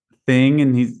 Thing.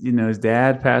 And he's, his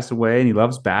dad passed away and he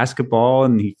loves basketball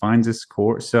and he finds this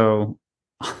court. So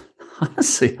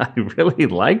honestly, I really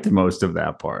liked most of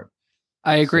that part.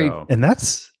 I agree. And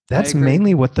that's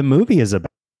mainly what the movie is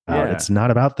about. Yeah. It's not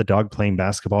about the dog playing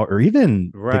basketball or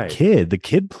even the kid. The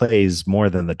kid plays more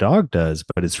than the dog does,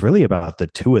 but it's really about the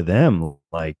two of them,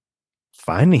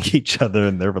 finding each other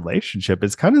in their relationship.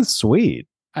 It's kind of sweet.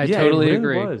 I totally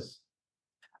agree. Was.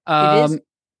 It is.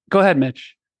 Go ahead,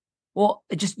 Mitch. Well,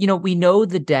 just, we know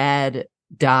the dad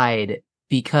died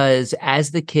because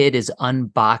as the kid is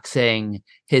unboxing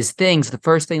his things, the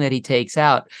first thing that he takes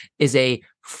out is a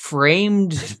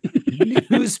framed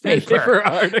newspaper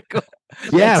article.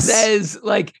 Yes. That says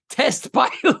like test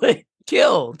pilot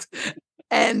killed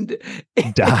and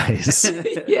dies.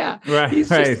 Yeah. Right. He's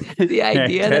just, the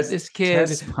idea that this kid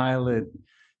test pilot.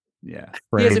 Yeah.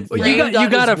 You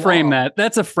got to frame that.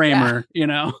 That's a framer,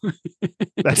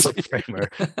 That's a framer.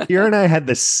 Kira and I had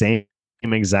the same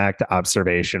exact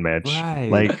observation, Mitch.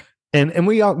 Right. Like, and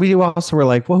we also were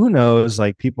like, well, who knows?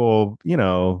 Like people,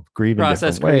 grieve in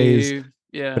different ways.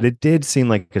 Yeah. But it did seem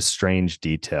like a strange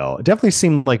detail. It definitely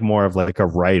seemed like more of like a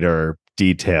writer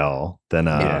detail than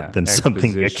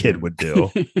something a kid would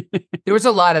do. There was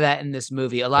a lot of that in this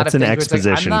movie. A lot That's of things an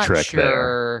exposition I'm not trick sure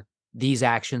there. These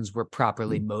actions were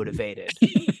properly motivated.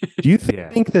 Do you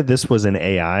think that this was an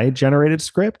AI generated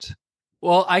script?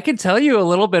 Well, I can tell you a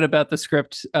little bit about the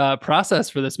script process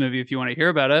for this movie if you want to hear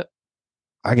about it.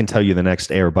 I can tell you the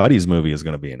next Air Buddies movie is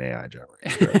going to be an AI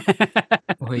generated script.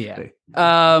 Oh,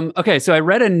 yeah. Okay, so I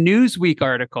read a Newsweek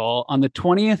article on the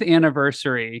 20th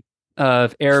anniversary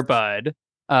of Air Bud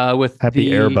with Happy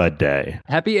Air Bud Day.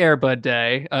 Happy Air Bud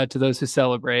Day to those who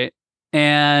celebrate.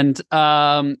 And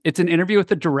it's an interview with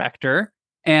the director.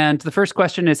 And the first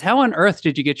question is, how on earth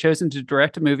did you get chosen to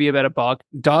direct a movie about a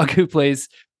dog who plays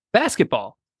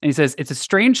basketball? And he says, it's a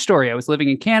strange story. I was living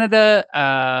in Canada,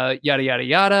 yada, yada,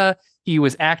 yada. He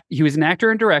was an actor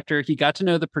and director. He got to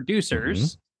know the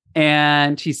producers.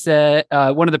 And he said,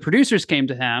 one of the producers came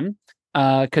to him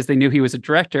because they knew he was a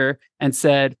director and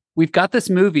said, we've got this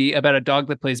movie about a dog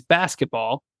that plays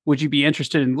basketball. Would you be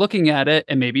interested in looking at it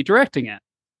and maybe directing it?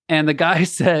 And the guy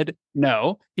said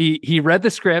no. He read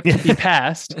the script. He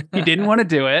passed. He didn't want to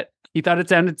do it. He thought it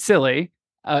sounded silly.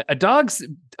 A dog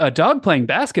playing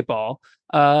basketball.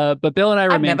 But Bill and I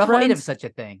remained friends. I've never heard of such a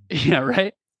thing. Yeah,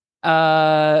 right.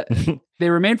 They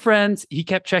remained friends. He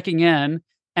kept checking in.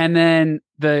 And then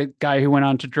the guy who went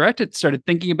on to direct it started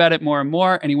thinking about it more and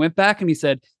more. And he went back and he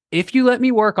said, if you let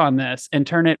me work on this and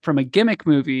turn it from a gimmick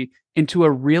movie into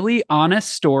a really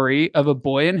honest story of a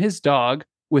boy and his dog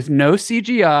with no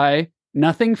CGI,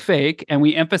 nothing fake, and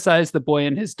we emphasize the boy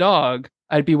and his dog,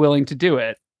 I'd be willing to do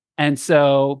it. And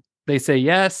so they say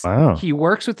yes. Wow. He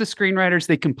works with the screenwriters.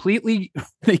 They completely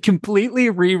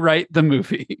rewrite the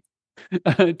movie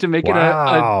to make it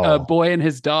a boy and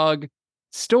his dog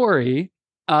story.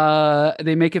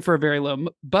 They make it for a very low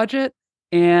budget,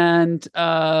 and he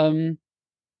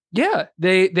had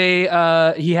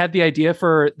the idea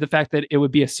for the fact that it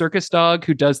would be a circus dog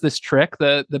who does this trick,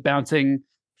 the bouncing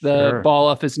the ball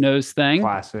off his nose thing.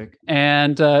 Classic.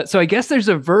 And so I guess there's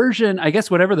a version,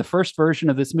 whatever the first version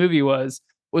of this movie was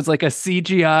like a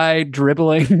CGI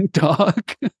dribbling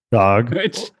dog.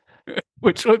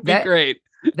 Which would be great.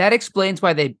 That explains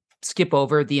why they skip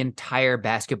over the entire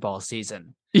basketball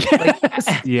season. Yes.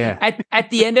 At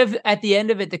the end of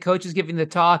it, the coach is giving the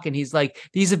talk, and he's like,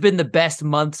 "These have been the best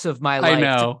months of my life." I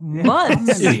know.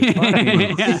 Months.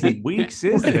 Weeks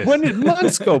is this? When did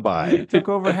months go by? It took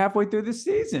over halfway through the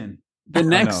season. The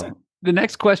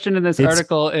next question in this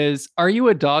article is, "Are you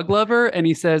a dog lover?" And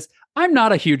he says, "I'm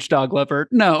not a huge dog lover.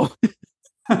 No."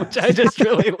 Which I just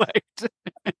really liked.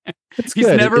 He's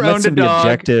good. Never owned a dog.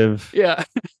 Objective. Yeah.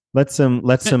 Let's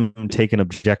him take an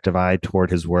objective eye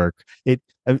toward his work.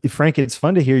 Frank, it's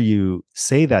fun to hear you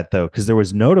say that though, because there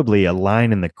was notably a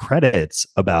line in the credits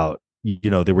about,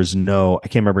 there was no, I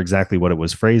can't remember exactly what it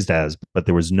was phrased as, but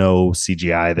there was no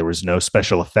CGI, there was no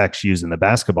special effects used in the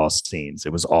basketball scenes.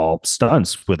 It was all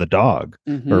stunts with a dog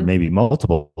or maybe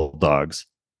multiple dogs.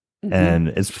 And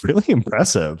it's really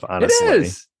impressive, honestly. It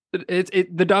is.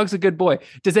 The dog's a good boy.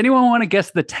 Does anyone want to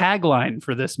guess the tagline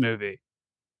for this movie?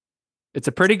 It's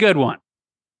a pretty good one.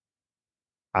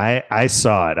 I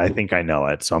saw it. I think I know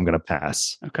it, so I'm going to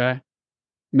pass. Okay.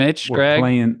 Mitch, we're Greg.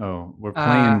 Playing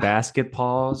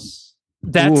basketballs.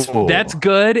 That's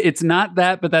good. It's not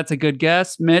that, but that's a good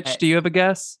guess. Mitch, do you have a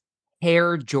guess?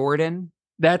 Air Jordan.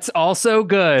 That's also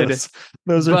good.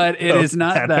 Those are but it is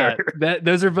not better. that.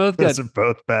 Those are both good. Those are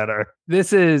both better.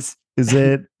 This is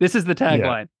it? This is the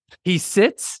tagline. Yeah. He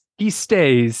sits, he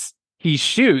stays, he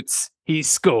shoots, he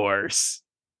scores.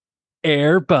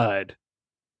 Air Bud.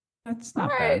 That's not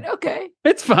bad. Okay.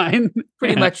 It's fine.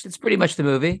 It's pretty much the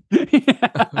movie.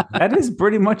 Yeah. That is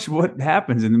pretty much what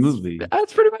happens in the movie.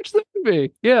 That's pretty much the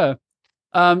movie. Yeah.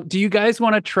 Do you guys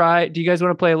want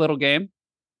to play a little game?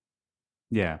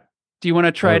 Yeah. Do you want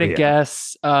to try to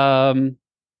guess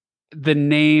the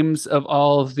names of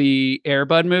all of the Air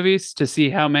Bud movies to see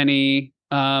how many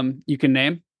you can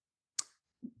name?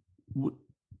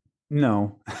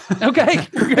 No. Okay,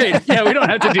 great. Yeah, we don't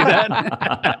have to do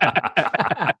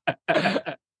that.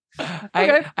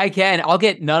 Okay. I can. I'll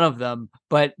get none of them,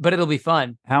 but it'll be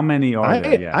fun. How many are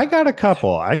there? Yeah. I got a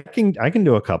couple. I can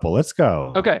do a couple. Let's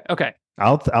go. Okay.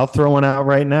 I'll throw one out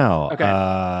right now.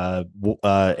 Okay.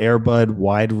 Air Bud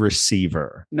wide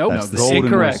receiver. Nope. That's the golden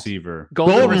incorrect. receiver.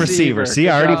 Golden receiver. See,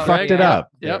 I already fucked it up.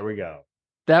 Yep. There we go.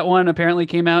 That one apparently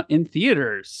came out in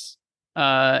theaters.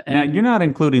 And now, you're not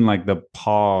including like the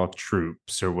Paw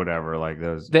Troops or whatever, like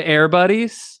those. The Air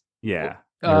Buddies. Yeah.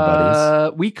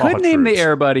 We could name the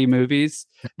Air Buddy movies.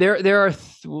 There are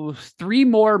 3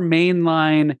 more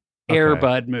mainline Air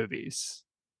Bud movies.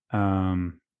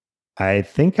 I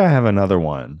think I have another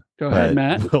one. Go ahead,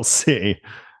 Matt. We'll see.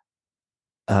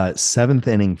 Seventh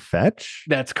Inning Fetch.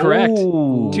 That's correct.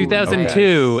 Ooh,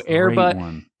 2002 Air Bud.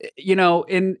 One. You know,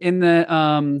 in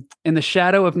the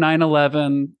shadow of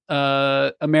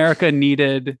 9/11, America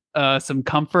needed some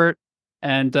comfort,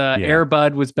 and Air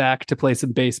Bud was back to play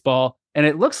some baseball. And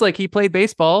it looks like he played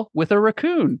baseball with a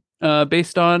raccoon,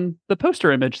 based on the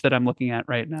poster image that I'm looking at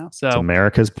right now. So it's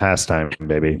America's pastime,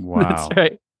 baby. Wow. That's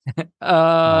right.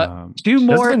 2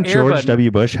 more. Doesn't George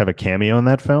W. Bush have a cameo in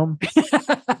that film?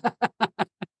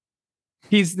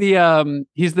 He's the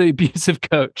abusive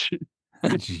coach.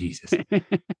 Jesus.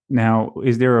 Now,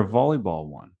 is there a volleyball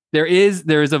one? There is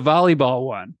a volleyball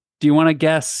one. Do you want to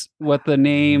guess what the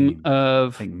name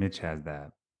of? I think Mitch has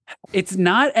that. It's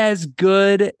not as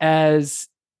good as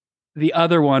the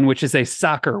other one, which is a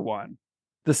soccer one.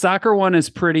 The soccer one is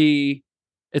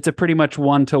it's a pretty much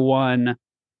 1-to-1.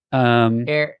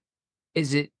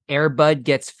 Is it Air Bud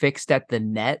gets fixed at the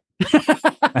net?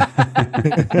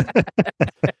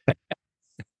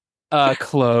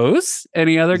 Close.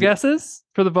 Any other guesses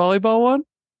for the volleyball one?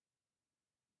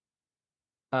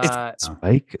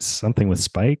 Spike? Something with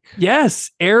Spike?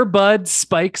 Yes. Air Bud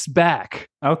Spikes Back.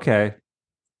 Okay.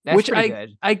 That's which pretty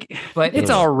good. But it's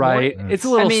all right. It's a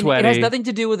little sweaty. It has nothing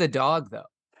to do with a dog, though.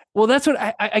 Well, that's what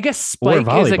I guess. Spike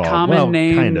is a common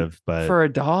name kind of, but for a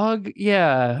dog.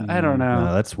 Yeah, I don't know.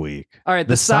 No, that's weak. All right,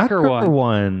 the soccer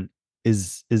one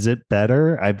is it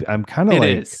better? I'm kind of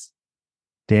like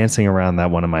dancing around that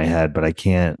one in my head, but I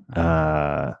can't.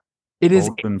 It is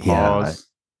Open pause.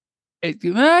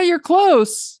 You're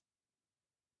close.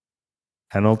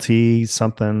 Penalty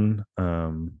something.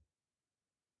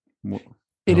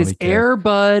 It is Air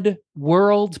Bud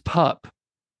World Pup.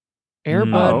 Air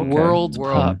Bud World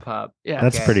Pup. Yeah,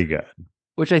 that's pretty good.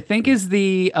 Which I think is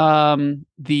the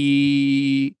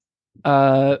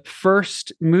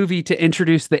first movie to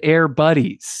introduce the Air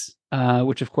Buddies,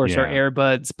 which of course are Air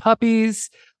Bud's puppies,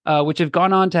 which have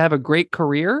gone on to have a great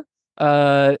career.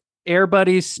 Air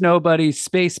Buddies, Snow Buddies,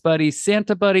 Space Buddies,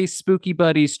 Santa Buddies, Spooky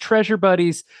Buddies, Treasure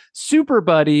Buddies, Super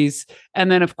Buddies,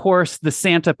 and then of course the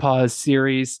Santa Paws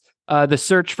series, The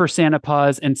Search for Santa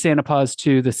Paws and Santa Paws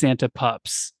 2, The Santa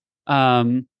Pups.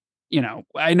 I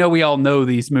know we all know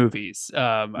these movies.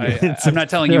 I'm not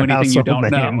telling you anything you don't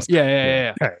know.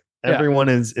 Yeah. Everyone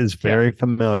is very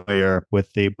familiar with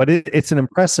but it's an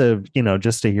impressive,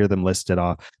 just to hear them listed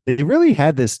off. They really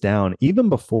had this down even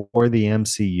before the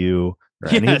MCU or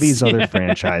any of these other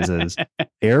franchises.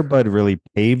 Air Bud really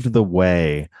paved the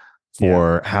way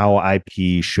for how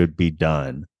IP should be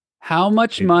done. How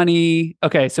much money?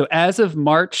 Okay, so as of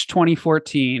March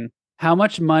 2014, how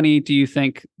much money do you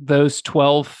think those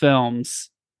 12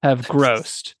 films have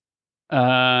grossed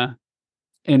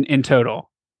in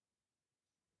total?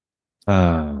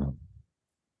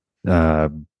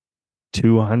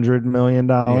 $200 million.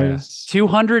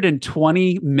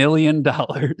 $220 million.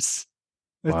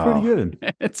 That's pretty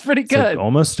good. It's pretty good. Like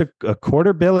almost a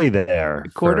quarter billy there.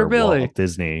 Quarter billy. Walt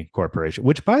Disney Corporation.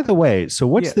 Which, by the way, so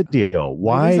what's the deal?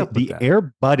 Why the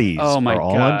Air Buddies are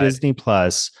all on Disney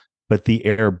Plus, but the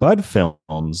Air Bud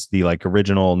films, the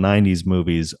original 90s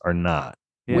movies, are not?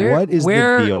 What is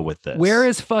the deal with this? Where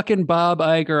is fucking Bob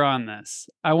Iger on this?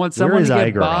 I want someone to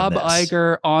get Bob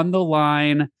Iger on the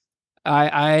line.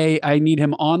 I need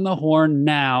him on the horn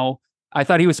now. I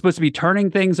thought he was supposed to be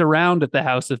turning things around at the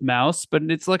House of Mouse, but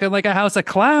it's looking like a house of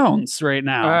clowns right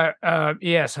now.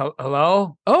 Yes.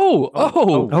 Hello.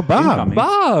 Oh, Bob.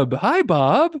 Bob. Hi,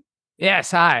 Bob.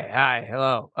 Yes. Hi.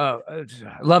 Hello. I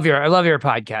love your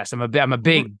podcast. I'm a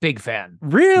big fan.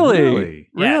 Really?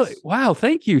 Yes. Wow.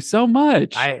 Thank you so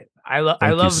much. I love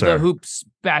the hoops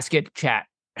basket chat.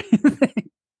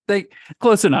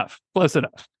 Close enough. Yeah,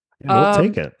 we'll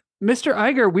take it. Mr.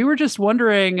 Iger, we were just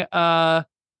wondering,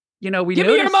 Give me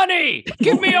your money.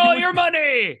 Give me all your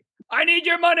money. I need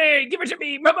your money. Give it to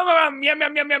me. Yum, yum,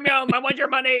 yum, yum, yum. I want your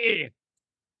money.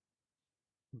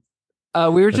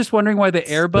 We were just wondering why the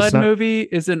Air Bud movie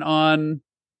isn't on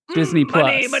Disney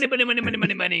Plus.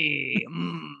 Money.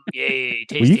 Yay,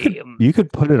 tasty. Well, you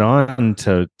could put it on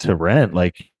to rent.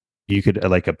 Like you could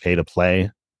like a pay to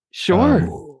play.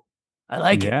 Sure. I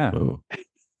like it. Ooh.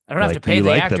 I don't have to pay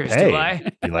the actors, do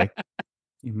I? You like?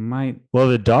 You might. Well,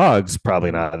 the dog's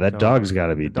probably not. That dog's got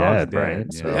to be dead, right?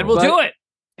 Yeah. So, then we'll do it.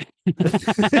 We'll do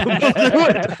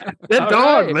it. That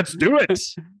dog. Right. Let's do it.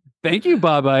 Thank you,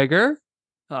 Bob Iger.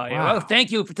 Oh, yeah. Wow. Well,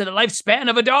 thank you to the lifespan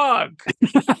of a dog.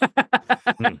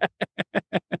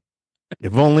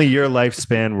 If only your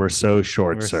lifespan were so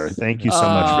short, sir. Thank you so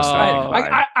much for stopping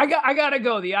by. I gotta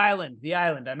go. The island.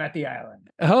 I'm at the island.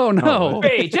 Oh no.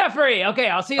 Hey, Jeffrey. Okay,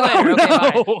 I'll see you later. Okay,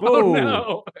 bye. Oh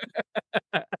no.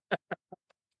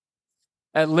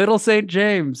 At Little St.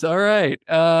 James. All right.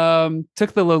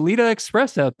 Took the Lolita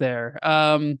Express out there.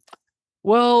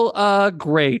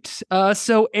 Great.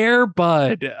 So Air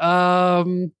Bud.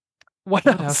 What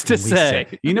else to say?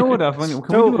 You know what? Can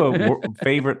we do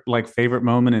a favorite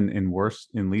moment and worst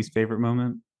and least favorite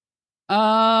moment?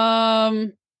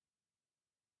 No.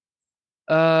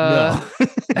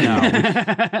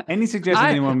 Any suggestion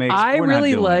anyone makes? I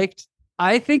really liked.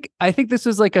 I think this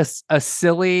was like a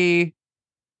silly.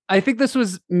 I think this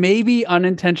was maybe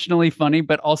unintentionally funny,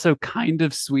 but also kind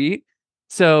of sweet.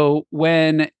 So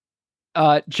when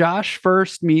Josh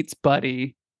first meets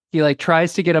Buddy, he like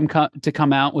tries to get him to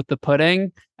come out with the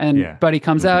pudding, and Buddy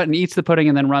comes out and eats the pudding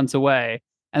and then runs away.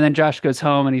 And then Josh goes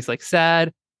home and he's like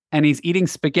sad, and he's eating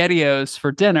SpaghettiOs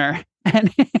for dinner.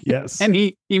 And and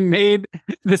he made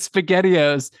the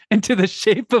SpaghettiOs into the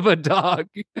shape of a dog.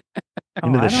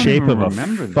 Into the shape of a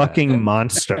fucking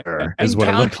monster is what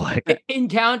it looked like. In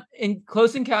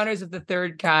Close Encounters of the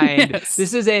Third Kind,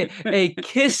 this is a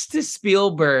kiss to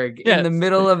Spielberg in the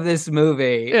middle of this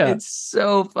movie. Yeah. It's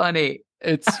so funny.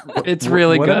 It's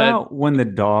really good. What about when the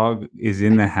dog is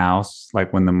in the house,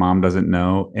 like when the mom doesn't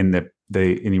know, and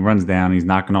he runs down, he's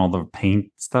knocking all the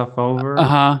paint stuff over?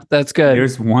 That's good.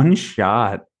 There's one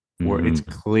shot where it's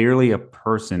clearly a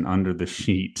person under the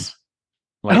sheets.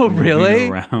 Like, oh, really?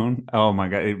 Around. Oh my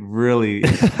god! It's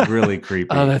really creepy.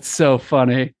 Oh, that's so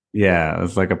funny. Yeah,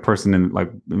 it's like a person in like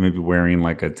maybe wearing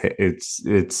like it's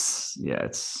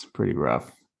pretty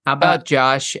rough. How about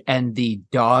Josh and the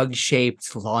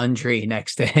dog-shaped laundry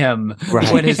next to him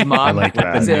when his mom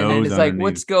comes in and is like,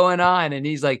 "What's going on?" And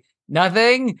he's like,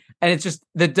 "Nothing." And it's just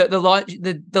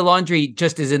the laundry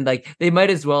just isn't like, they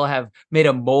might as well have made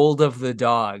a mold of the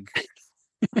dog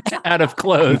out of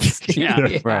clothes.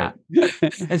 Yeah. Right.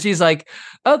 And she's like,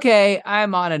 "Okay,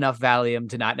 I'm on enough Valium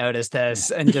to not notice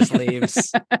this," and just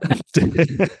leaves.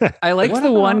 I liked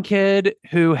one kid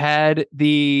who had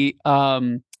the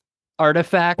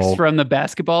artifacts from the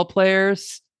basketball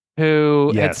players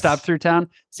who had stopped through town.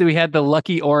 So we had the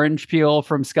lucky orange peel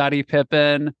from Scottie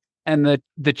Pippen and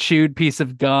the chewed piece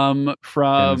of gum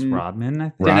from Dennis Rodman. I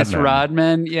think. Dennis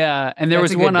Rodman. Yeah. And there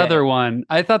was one other one.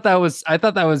 I thought that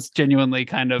was genuinely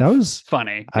kind of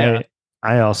funny. Yeah.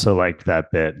 I also liked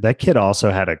that bit. That kid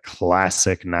also had a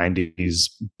classic 90s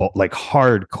like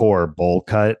hardcore bowl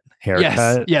cut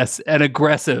haircut. Yes, an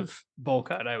aggressive bowl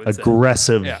cut, I would say.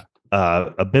 Aggressive. Yeah.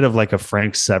 A bit of like a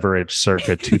Frank Severich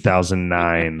circa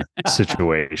 2009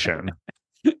 situation.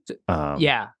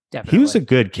 Yeah, definitely. He was a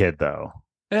good kid, though.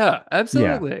 Yeah,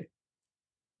 absolutely. Yeah.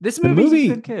 This movie,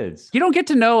 good kids. You don't get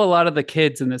to know a lot of the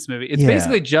kids in this movie. It's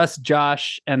basically just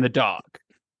Josh and the dog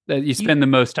that you spend the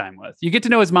most time with. You get to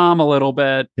know his mom a little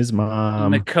bit. His mom.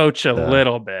 And the coach a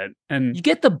little bit. And you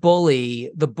get the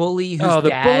bully who's the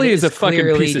bully is a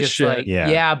fucking piece of shit. Like,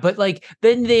 yeah, but like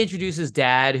then they introduce his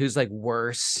dad who's like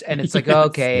worse, and it's like,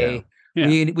 okay,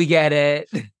 we get it.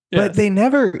 But they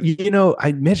never,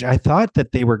 Mitch, I thought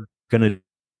that they were gonna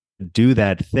do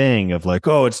that thing of like,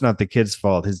 oh, it's not the kid's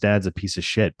fault, his dad's a piece of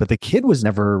shit. But the kid was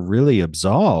never really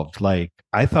absolved. Like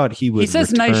I thought he would. He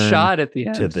says nice shot at the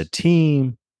end to the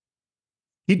team.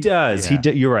 He does.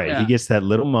 Yeah. You're right. Yeah. He gets that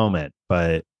little moment.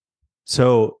 But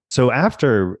so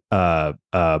after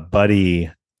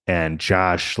Buddy and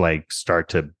Josh like start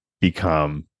to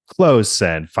become close,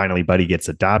 and finally Buddy gets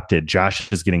adopted,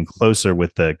 Josh is getting closer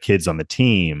with the kids on the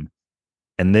team.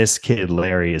 And this kid,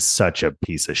 Larry, is such a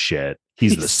piece of shit.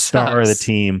 He's the star of the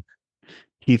team.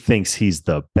 He thinks he's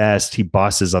the best. He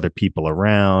bosses other people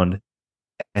around.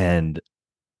 And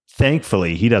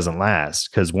thankfully, he doesn't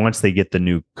last, because once they get the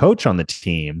new coach on the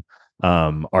team,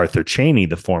 Arthur Chaney,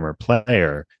 the former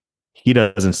player, he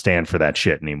doesn't stand for that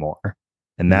shit anymore.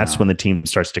 And that's when the team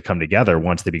starts to come together,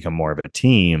 once they become more of a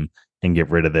team and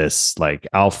get rid of this like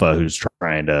alpha who's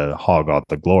trying to hog all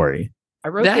the glory. I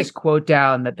wrote this quote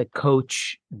down that the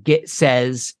coach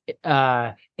says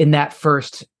in that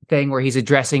first thing where he's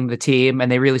addressing the team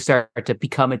and they really start to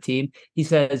become a team. He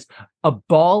says, "A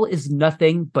ball is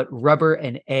nothing but rubber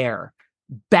and air.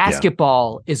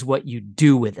 Basketball is what you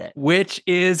do with it." Which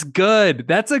is good.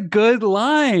 That's a good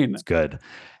line. It's good.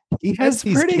 He has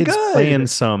these kids playing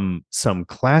some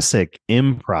classic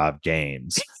improv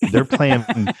games. They're playing,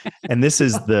 and this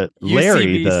is the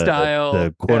Larry,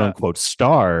 the quote unquote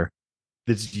star.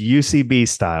 It's UCB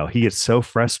style. He gets so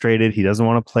frustrated. He doesn't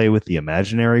want to play with the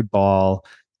imaginary ball.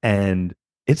 And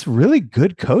it's really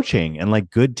good coaching and like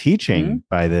good teaching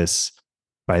by this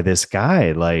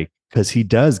guy. Like, because he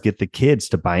does get the kids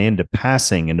to buy into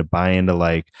passing and to buy into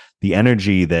like the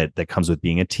energy that comes with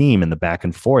being a team and the back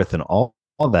and forth and all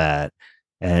that.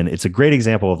 And it's a great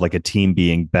example of like a team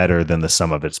being better than the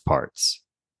sum of its parts.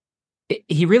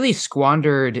 He really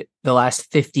squandered the last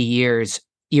 50 years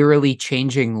eerily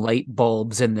changing light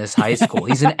bulbs in this high school.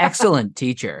 He's an excellent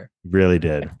teacher. Really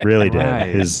did.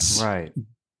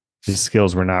 His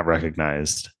skills were not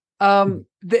recognized.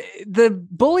 The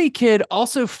bully kid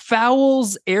also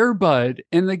fouls Air Bud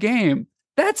in the game.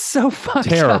 That's so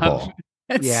fucked up.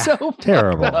 That's so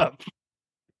terrible. Up.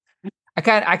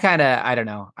 I don't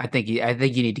know. I think you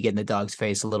need to get in the dog's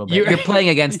face a little bit. You're playing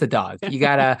against the dog. You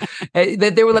gotta.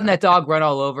 They were letting that dog run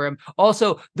all over him.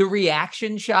 Also, the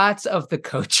reaction shots of the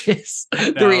coaches,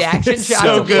 of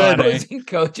the opposing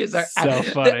coaches are so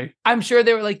funny. I'm sure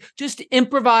they were like, just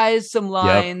improvise some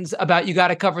lines about you got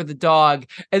to cover the dog,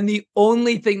 and the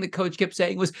only thing the coach kept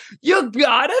saying was, "You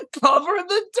gotta cover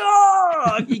the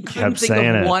dog." He couldn't think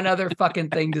of one other fucking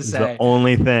thing to say. The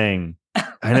only thing.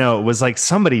 I know, it was like,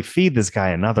 somebody feed this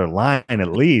guy another line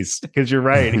at least, because you're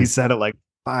right. He said it like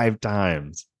 5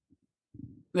 times.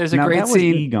 There's a great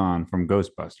scene. Egon from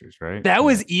Ghostbusters, right? That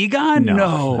was Egon?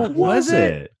 No. What was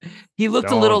it? He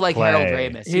looked a little like Harold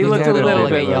Ramis. He looked a little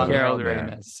like a young Harold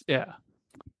Ramis. Yeah.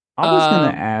 I was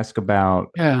going to ask about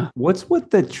what's with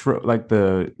the like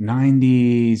the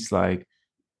 90s, like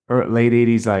or late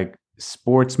 80s, like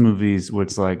sports movies where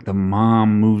it's like the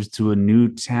mom moves to a new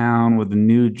town with a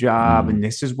new job and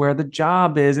this is where the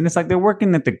job is, and it's like they're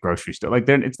working at the grocery store. Like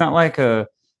it's not like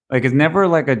it's never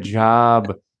like a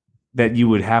job that you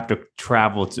would have to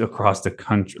travel across the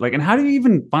country. Like, and how do you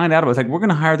even find out about it? It's like, we're going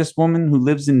to hire this woman who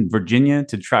lives in Virginia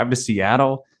to drive to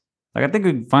Seattle. Like, I think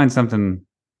we'd find something,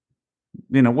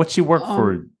 what she worked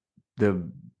for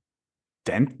the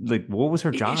like, what was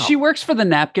her job? She works for the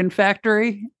napkin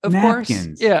factory, of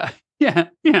Napkins. course. Yeah.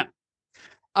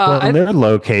 Well, they're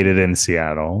located in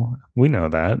Seattle. We know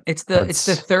that. It's the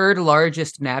third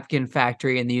largest napkin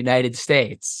factory in the United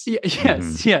States.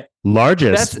 Yeah.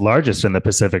 Largest in the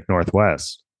Pacific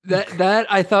Northwest. That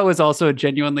I thought was also a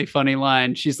genuinely funny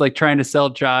line. She's like trying to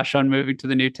sell Josh on moving to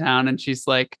the new town, and she's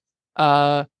like,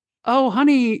 "Oh,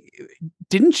 honey,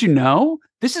 didn't you know?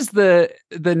 This is the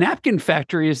napkin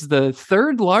factory is the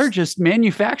third largest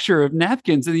manufacturer of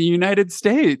napkins in the United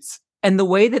States." And the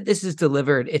way that this is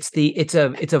delivered, it's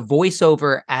a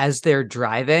voiceover as they're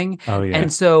driving. Oh yeah.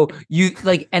 And so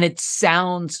and it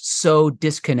sounds so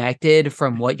disconnected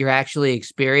from what you're actually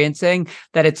experiencing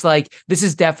that it's like, this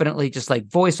is definitely just like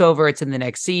voiceover. It's in the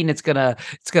next scene. It's gonna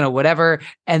whatever.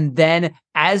 And then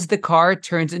as the car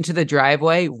turns into the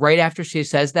driveway, right after she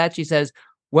says that, she says,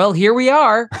 "Well, here we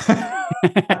are."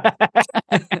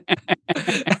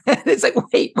 It's like,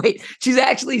 wait. She's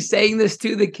actually saying this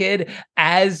to the kid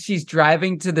as she's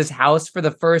driving to this house for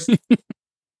the first.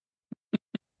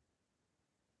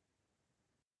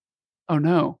 Oh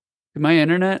no. My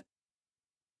internet?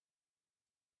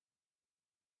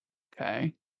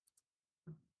 Okay.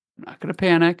 I'm not going to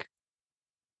panic.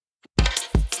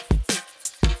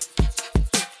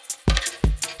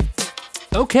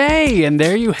 Okay, and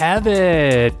there you have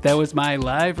it. That was my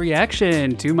live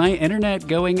reaction to my internet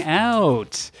going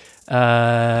out.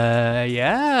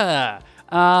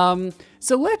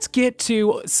 So let's get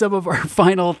to some of our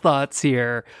final thoughts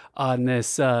here on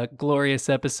this glorious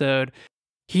episode.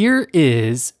 Here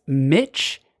is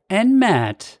Mitch and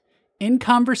Matt in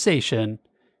conversation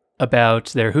about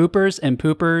their hoopers and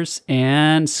poopers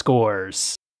and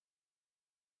scores.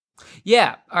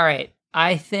 Yeah, all right.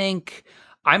 I think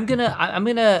I'm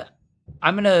gonna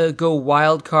go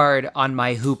wild card on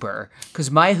my hooper, because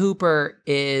my hooper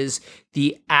is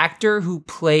the actor who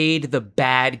played the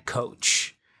bad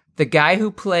coach, the guy who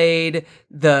played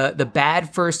the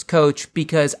bad first coach,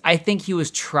 because I think he was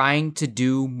trying to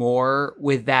do more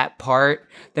with that part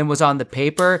than was on the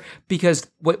paper. Because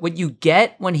what you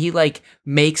get when he like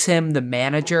makes him the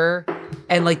manager,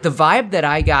 and like the vibe that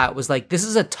I got was like, this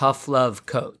is a tough love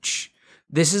coach.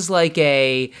 This is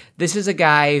a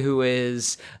guy who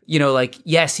is, like,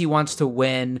 yes, he wants to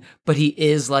win, but he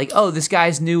is like, oh, this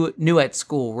guy's new at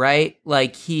school, right?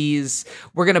 Like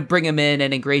we're going to bring him in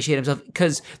and ingratiate himself,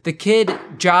 because the kid,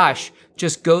 Josh,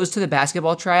 just goes to the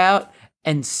basketball tryout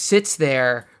and sits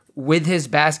there with his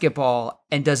basketball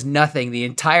and does nothing the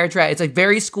entire tryout. It's like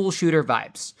very school shooter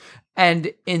vibes.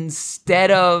 And instead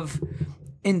of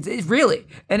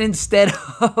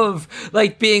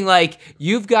like being like,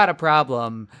 you've got a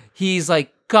problem, he's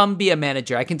like, come be a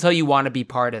manager. I can tell you want to be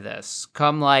part of this.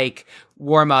 Come like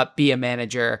warm up, be a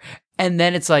manager. And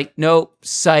then it's like, nope,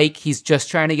 psych. He's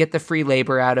just trying to get the free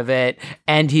labor out of it.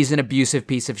 And he's an abusive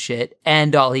piece of shit.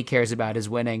 And all he cares about is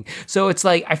winning. So it's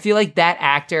like, I feel like that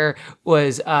actor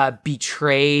was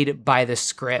betrayed by the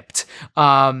script.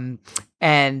 So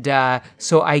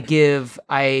I give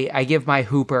my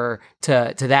Hooper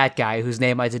to that guy whose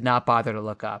name I did not bother to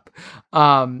look up.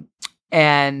 My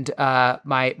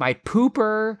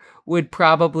pooper would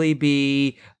probably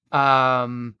be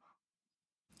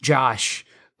Josh.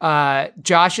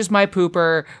 Josh is my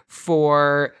pooper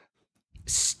for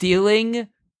stealing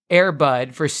Air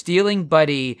Bud, for stealing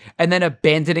Buddy, and then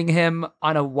abandoning him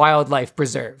on a wildlife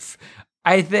preserve.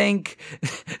 I think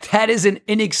that is an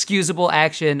inexcusable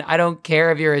action. I don't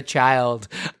care if you're a child.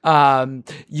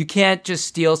 You can't just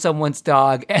steal someone's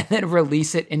dog and then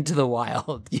release it into the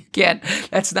wild. You can't.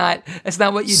 That's not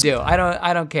what you do.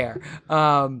 I don't care.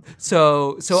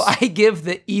 So I give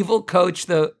the evil coach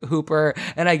the Hooper,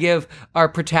 and I give our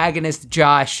protagonist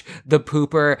Josh the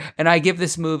pooper, and I give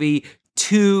this movie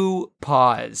 2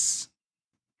 paws.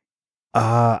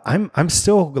 I'm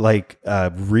still like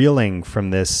reeling from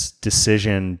this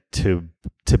decision to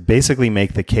basically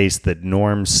make the case that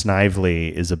Norm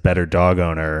Snively is a better dog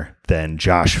owner than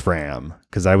Josh Fram,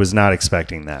 because I was not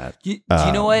expecting that. Do you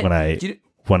know what? Do you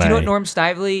know what Norm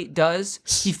Snively does?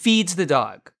 He feeds the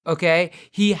dog. Okay,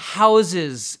 he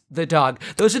houses the dog.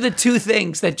 Those are the 2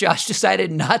 things that Josh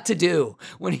decided not to do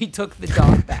when he took the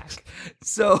dog back.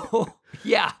 So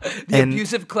yeah, the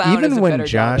abusive clown is a better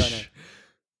dog owner.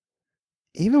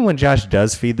 Even when Josh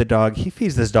does feed the dog, he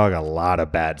feeds this dog a lot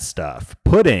of bad stuff.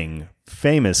 Pudding,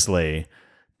 famously,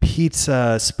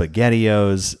 pizza,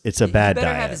 SpaghettiOs. It's a bad diet.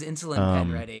 He better have his insulin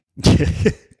pen ready.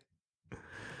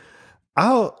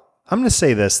 I'm going to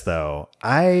say this, though.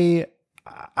 I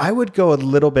would go a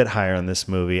little bit higher on this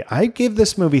movie. I give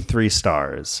this movie 3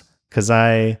 stars because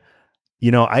I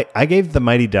gave The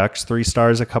Mighty Ducks 3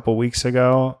 stars a couple weeks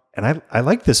ago, and I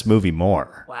like this movie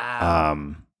more.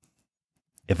 Wow.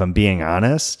 If I'm being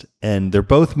honest. And they're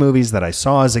both movies that I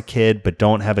saw as a kid, but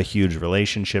don't have a huge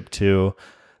relationship to.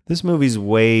 This movie's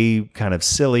way kind of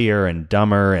sillier and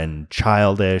dumber and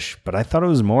childish, but I thought it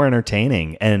was more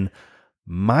entertaining. And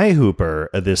my Hooper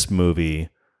of this movie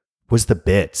was the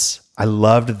bits. I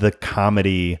loved the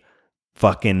comedy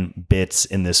fucking bits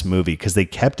in this movie because they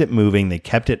kept it moving. They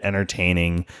kept it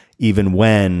entertaining, even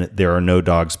when there are no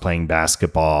dogs playing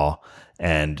basketball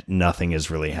and nothing is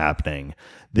really happening.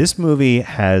 This movie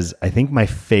has, I think, my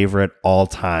favorite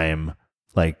all-time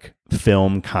like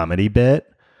film comedy bit,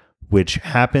 which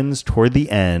happens toward the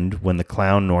end when the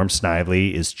clown Norm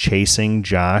Snively is chasing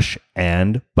Josh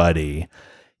and Buddy.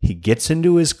 He gets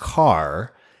into his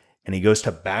car and he goes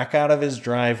to back out of his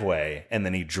driveway, and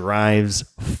then he drives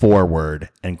forward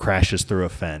and crashes through a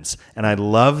fence. And I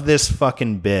love this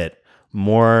fucking bit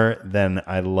more than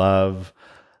I love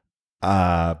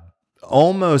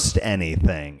almost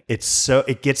anything.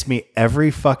 It gets me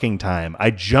every fucking time. I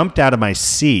jumped out of my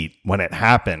seat when it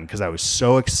happened because I was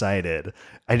so excited.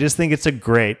 I just think it's a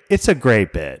great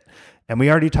bit. And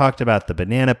we already talked about the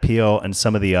banana peel and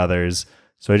some of the others,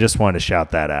 so I just wanted to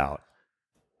shout that out.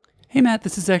 Hey Matt,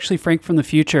 this is actually Frank from the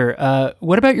future.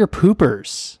 What about your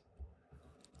poopers?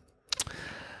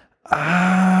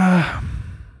 Yeah,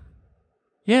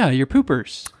 your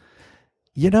poopers.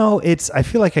 I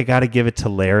feel like I got to give it to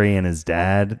Larry and his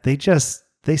dad. They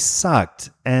sucked.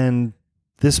 And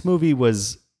this movie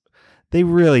they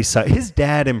really sucked. His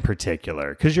dad in particular,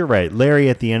 because you're right. Larry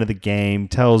at the end of the game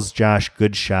tells Josh,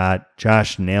 good shot.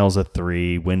 Josh nails a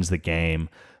 3, wins the game.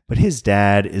 But his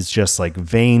dad is just like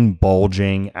vein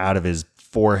bulging out of his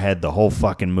forehead the whole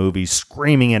fucking movie,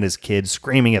 screaming at his kids,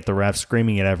 screaming at the refs,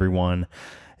 screaming at everyone.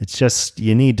 It's just,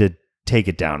 you need to take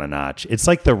it down a notch. It's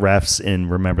like the refs in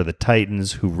Remember the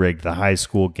Titans who rigged the high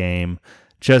school game.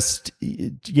 Just,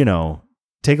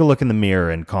 take a look in the mirror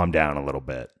and calm down a little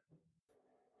bit.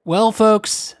 Well,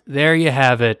 folks, there you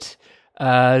have it.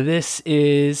 This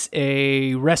is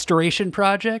a restoration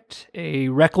project, a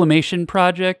reclamation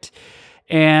project.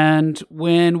 And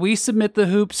when we submit the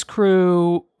Hoops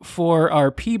crew for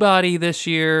our Peabody this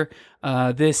year,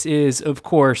 this is, of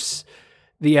course,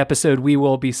 the episode we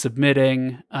will be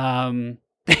submitting.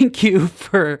 Thank you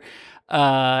for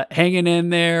hanging in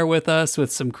there with us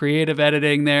with some creative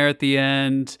editing there at the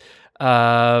end.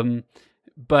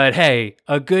 But hey,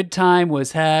 a good time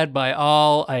was had by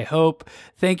all, I hope.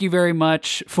 Thank you very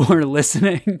much for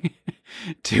listening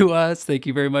to us. Thank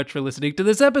you very much for listening to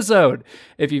this episode,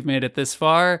 if you've made it this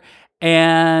far.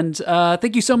 And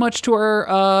thank you so much to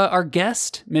our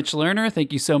guest, Mitch Lerner.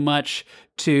 Thank you so much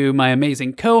to my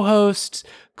amazing co-hosts,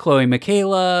 Chloe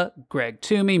Michaela, Greg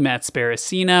Toomey, Matt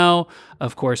Sparacino,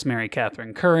 of course, Mary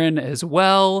Catherine Curran as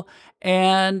well.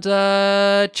 And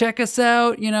check us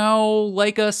out,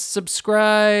 like us,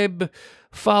 subscribe,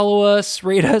 follow us,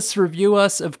 rate us, review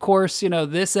us. Of course,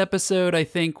 this episode I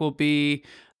think will be,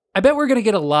 I bet we're going to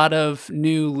get a lot of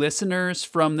new listeners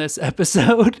from this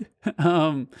episode.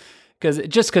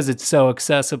 Because it's so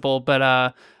accessible.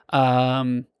 But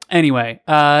anyway,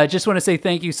 just want to say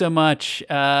thank you so much.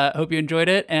 Hope you enjoyed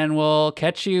it, and we'll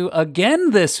catch you again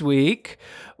this week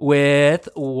with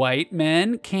White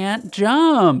Men Can't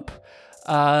Jump.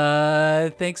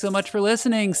 Thanks so much for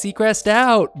listening. Seacrest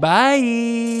out.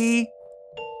 Bye.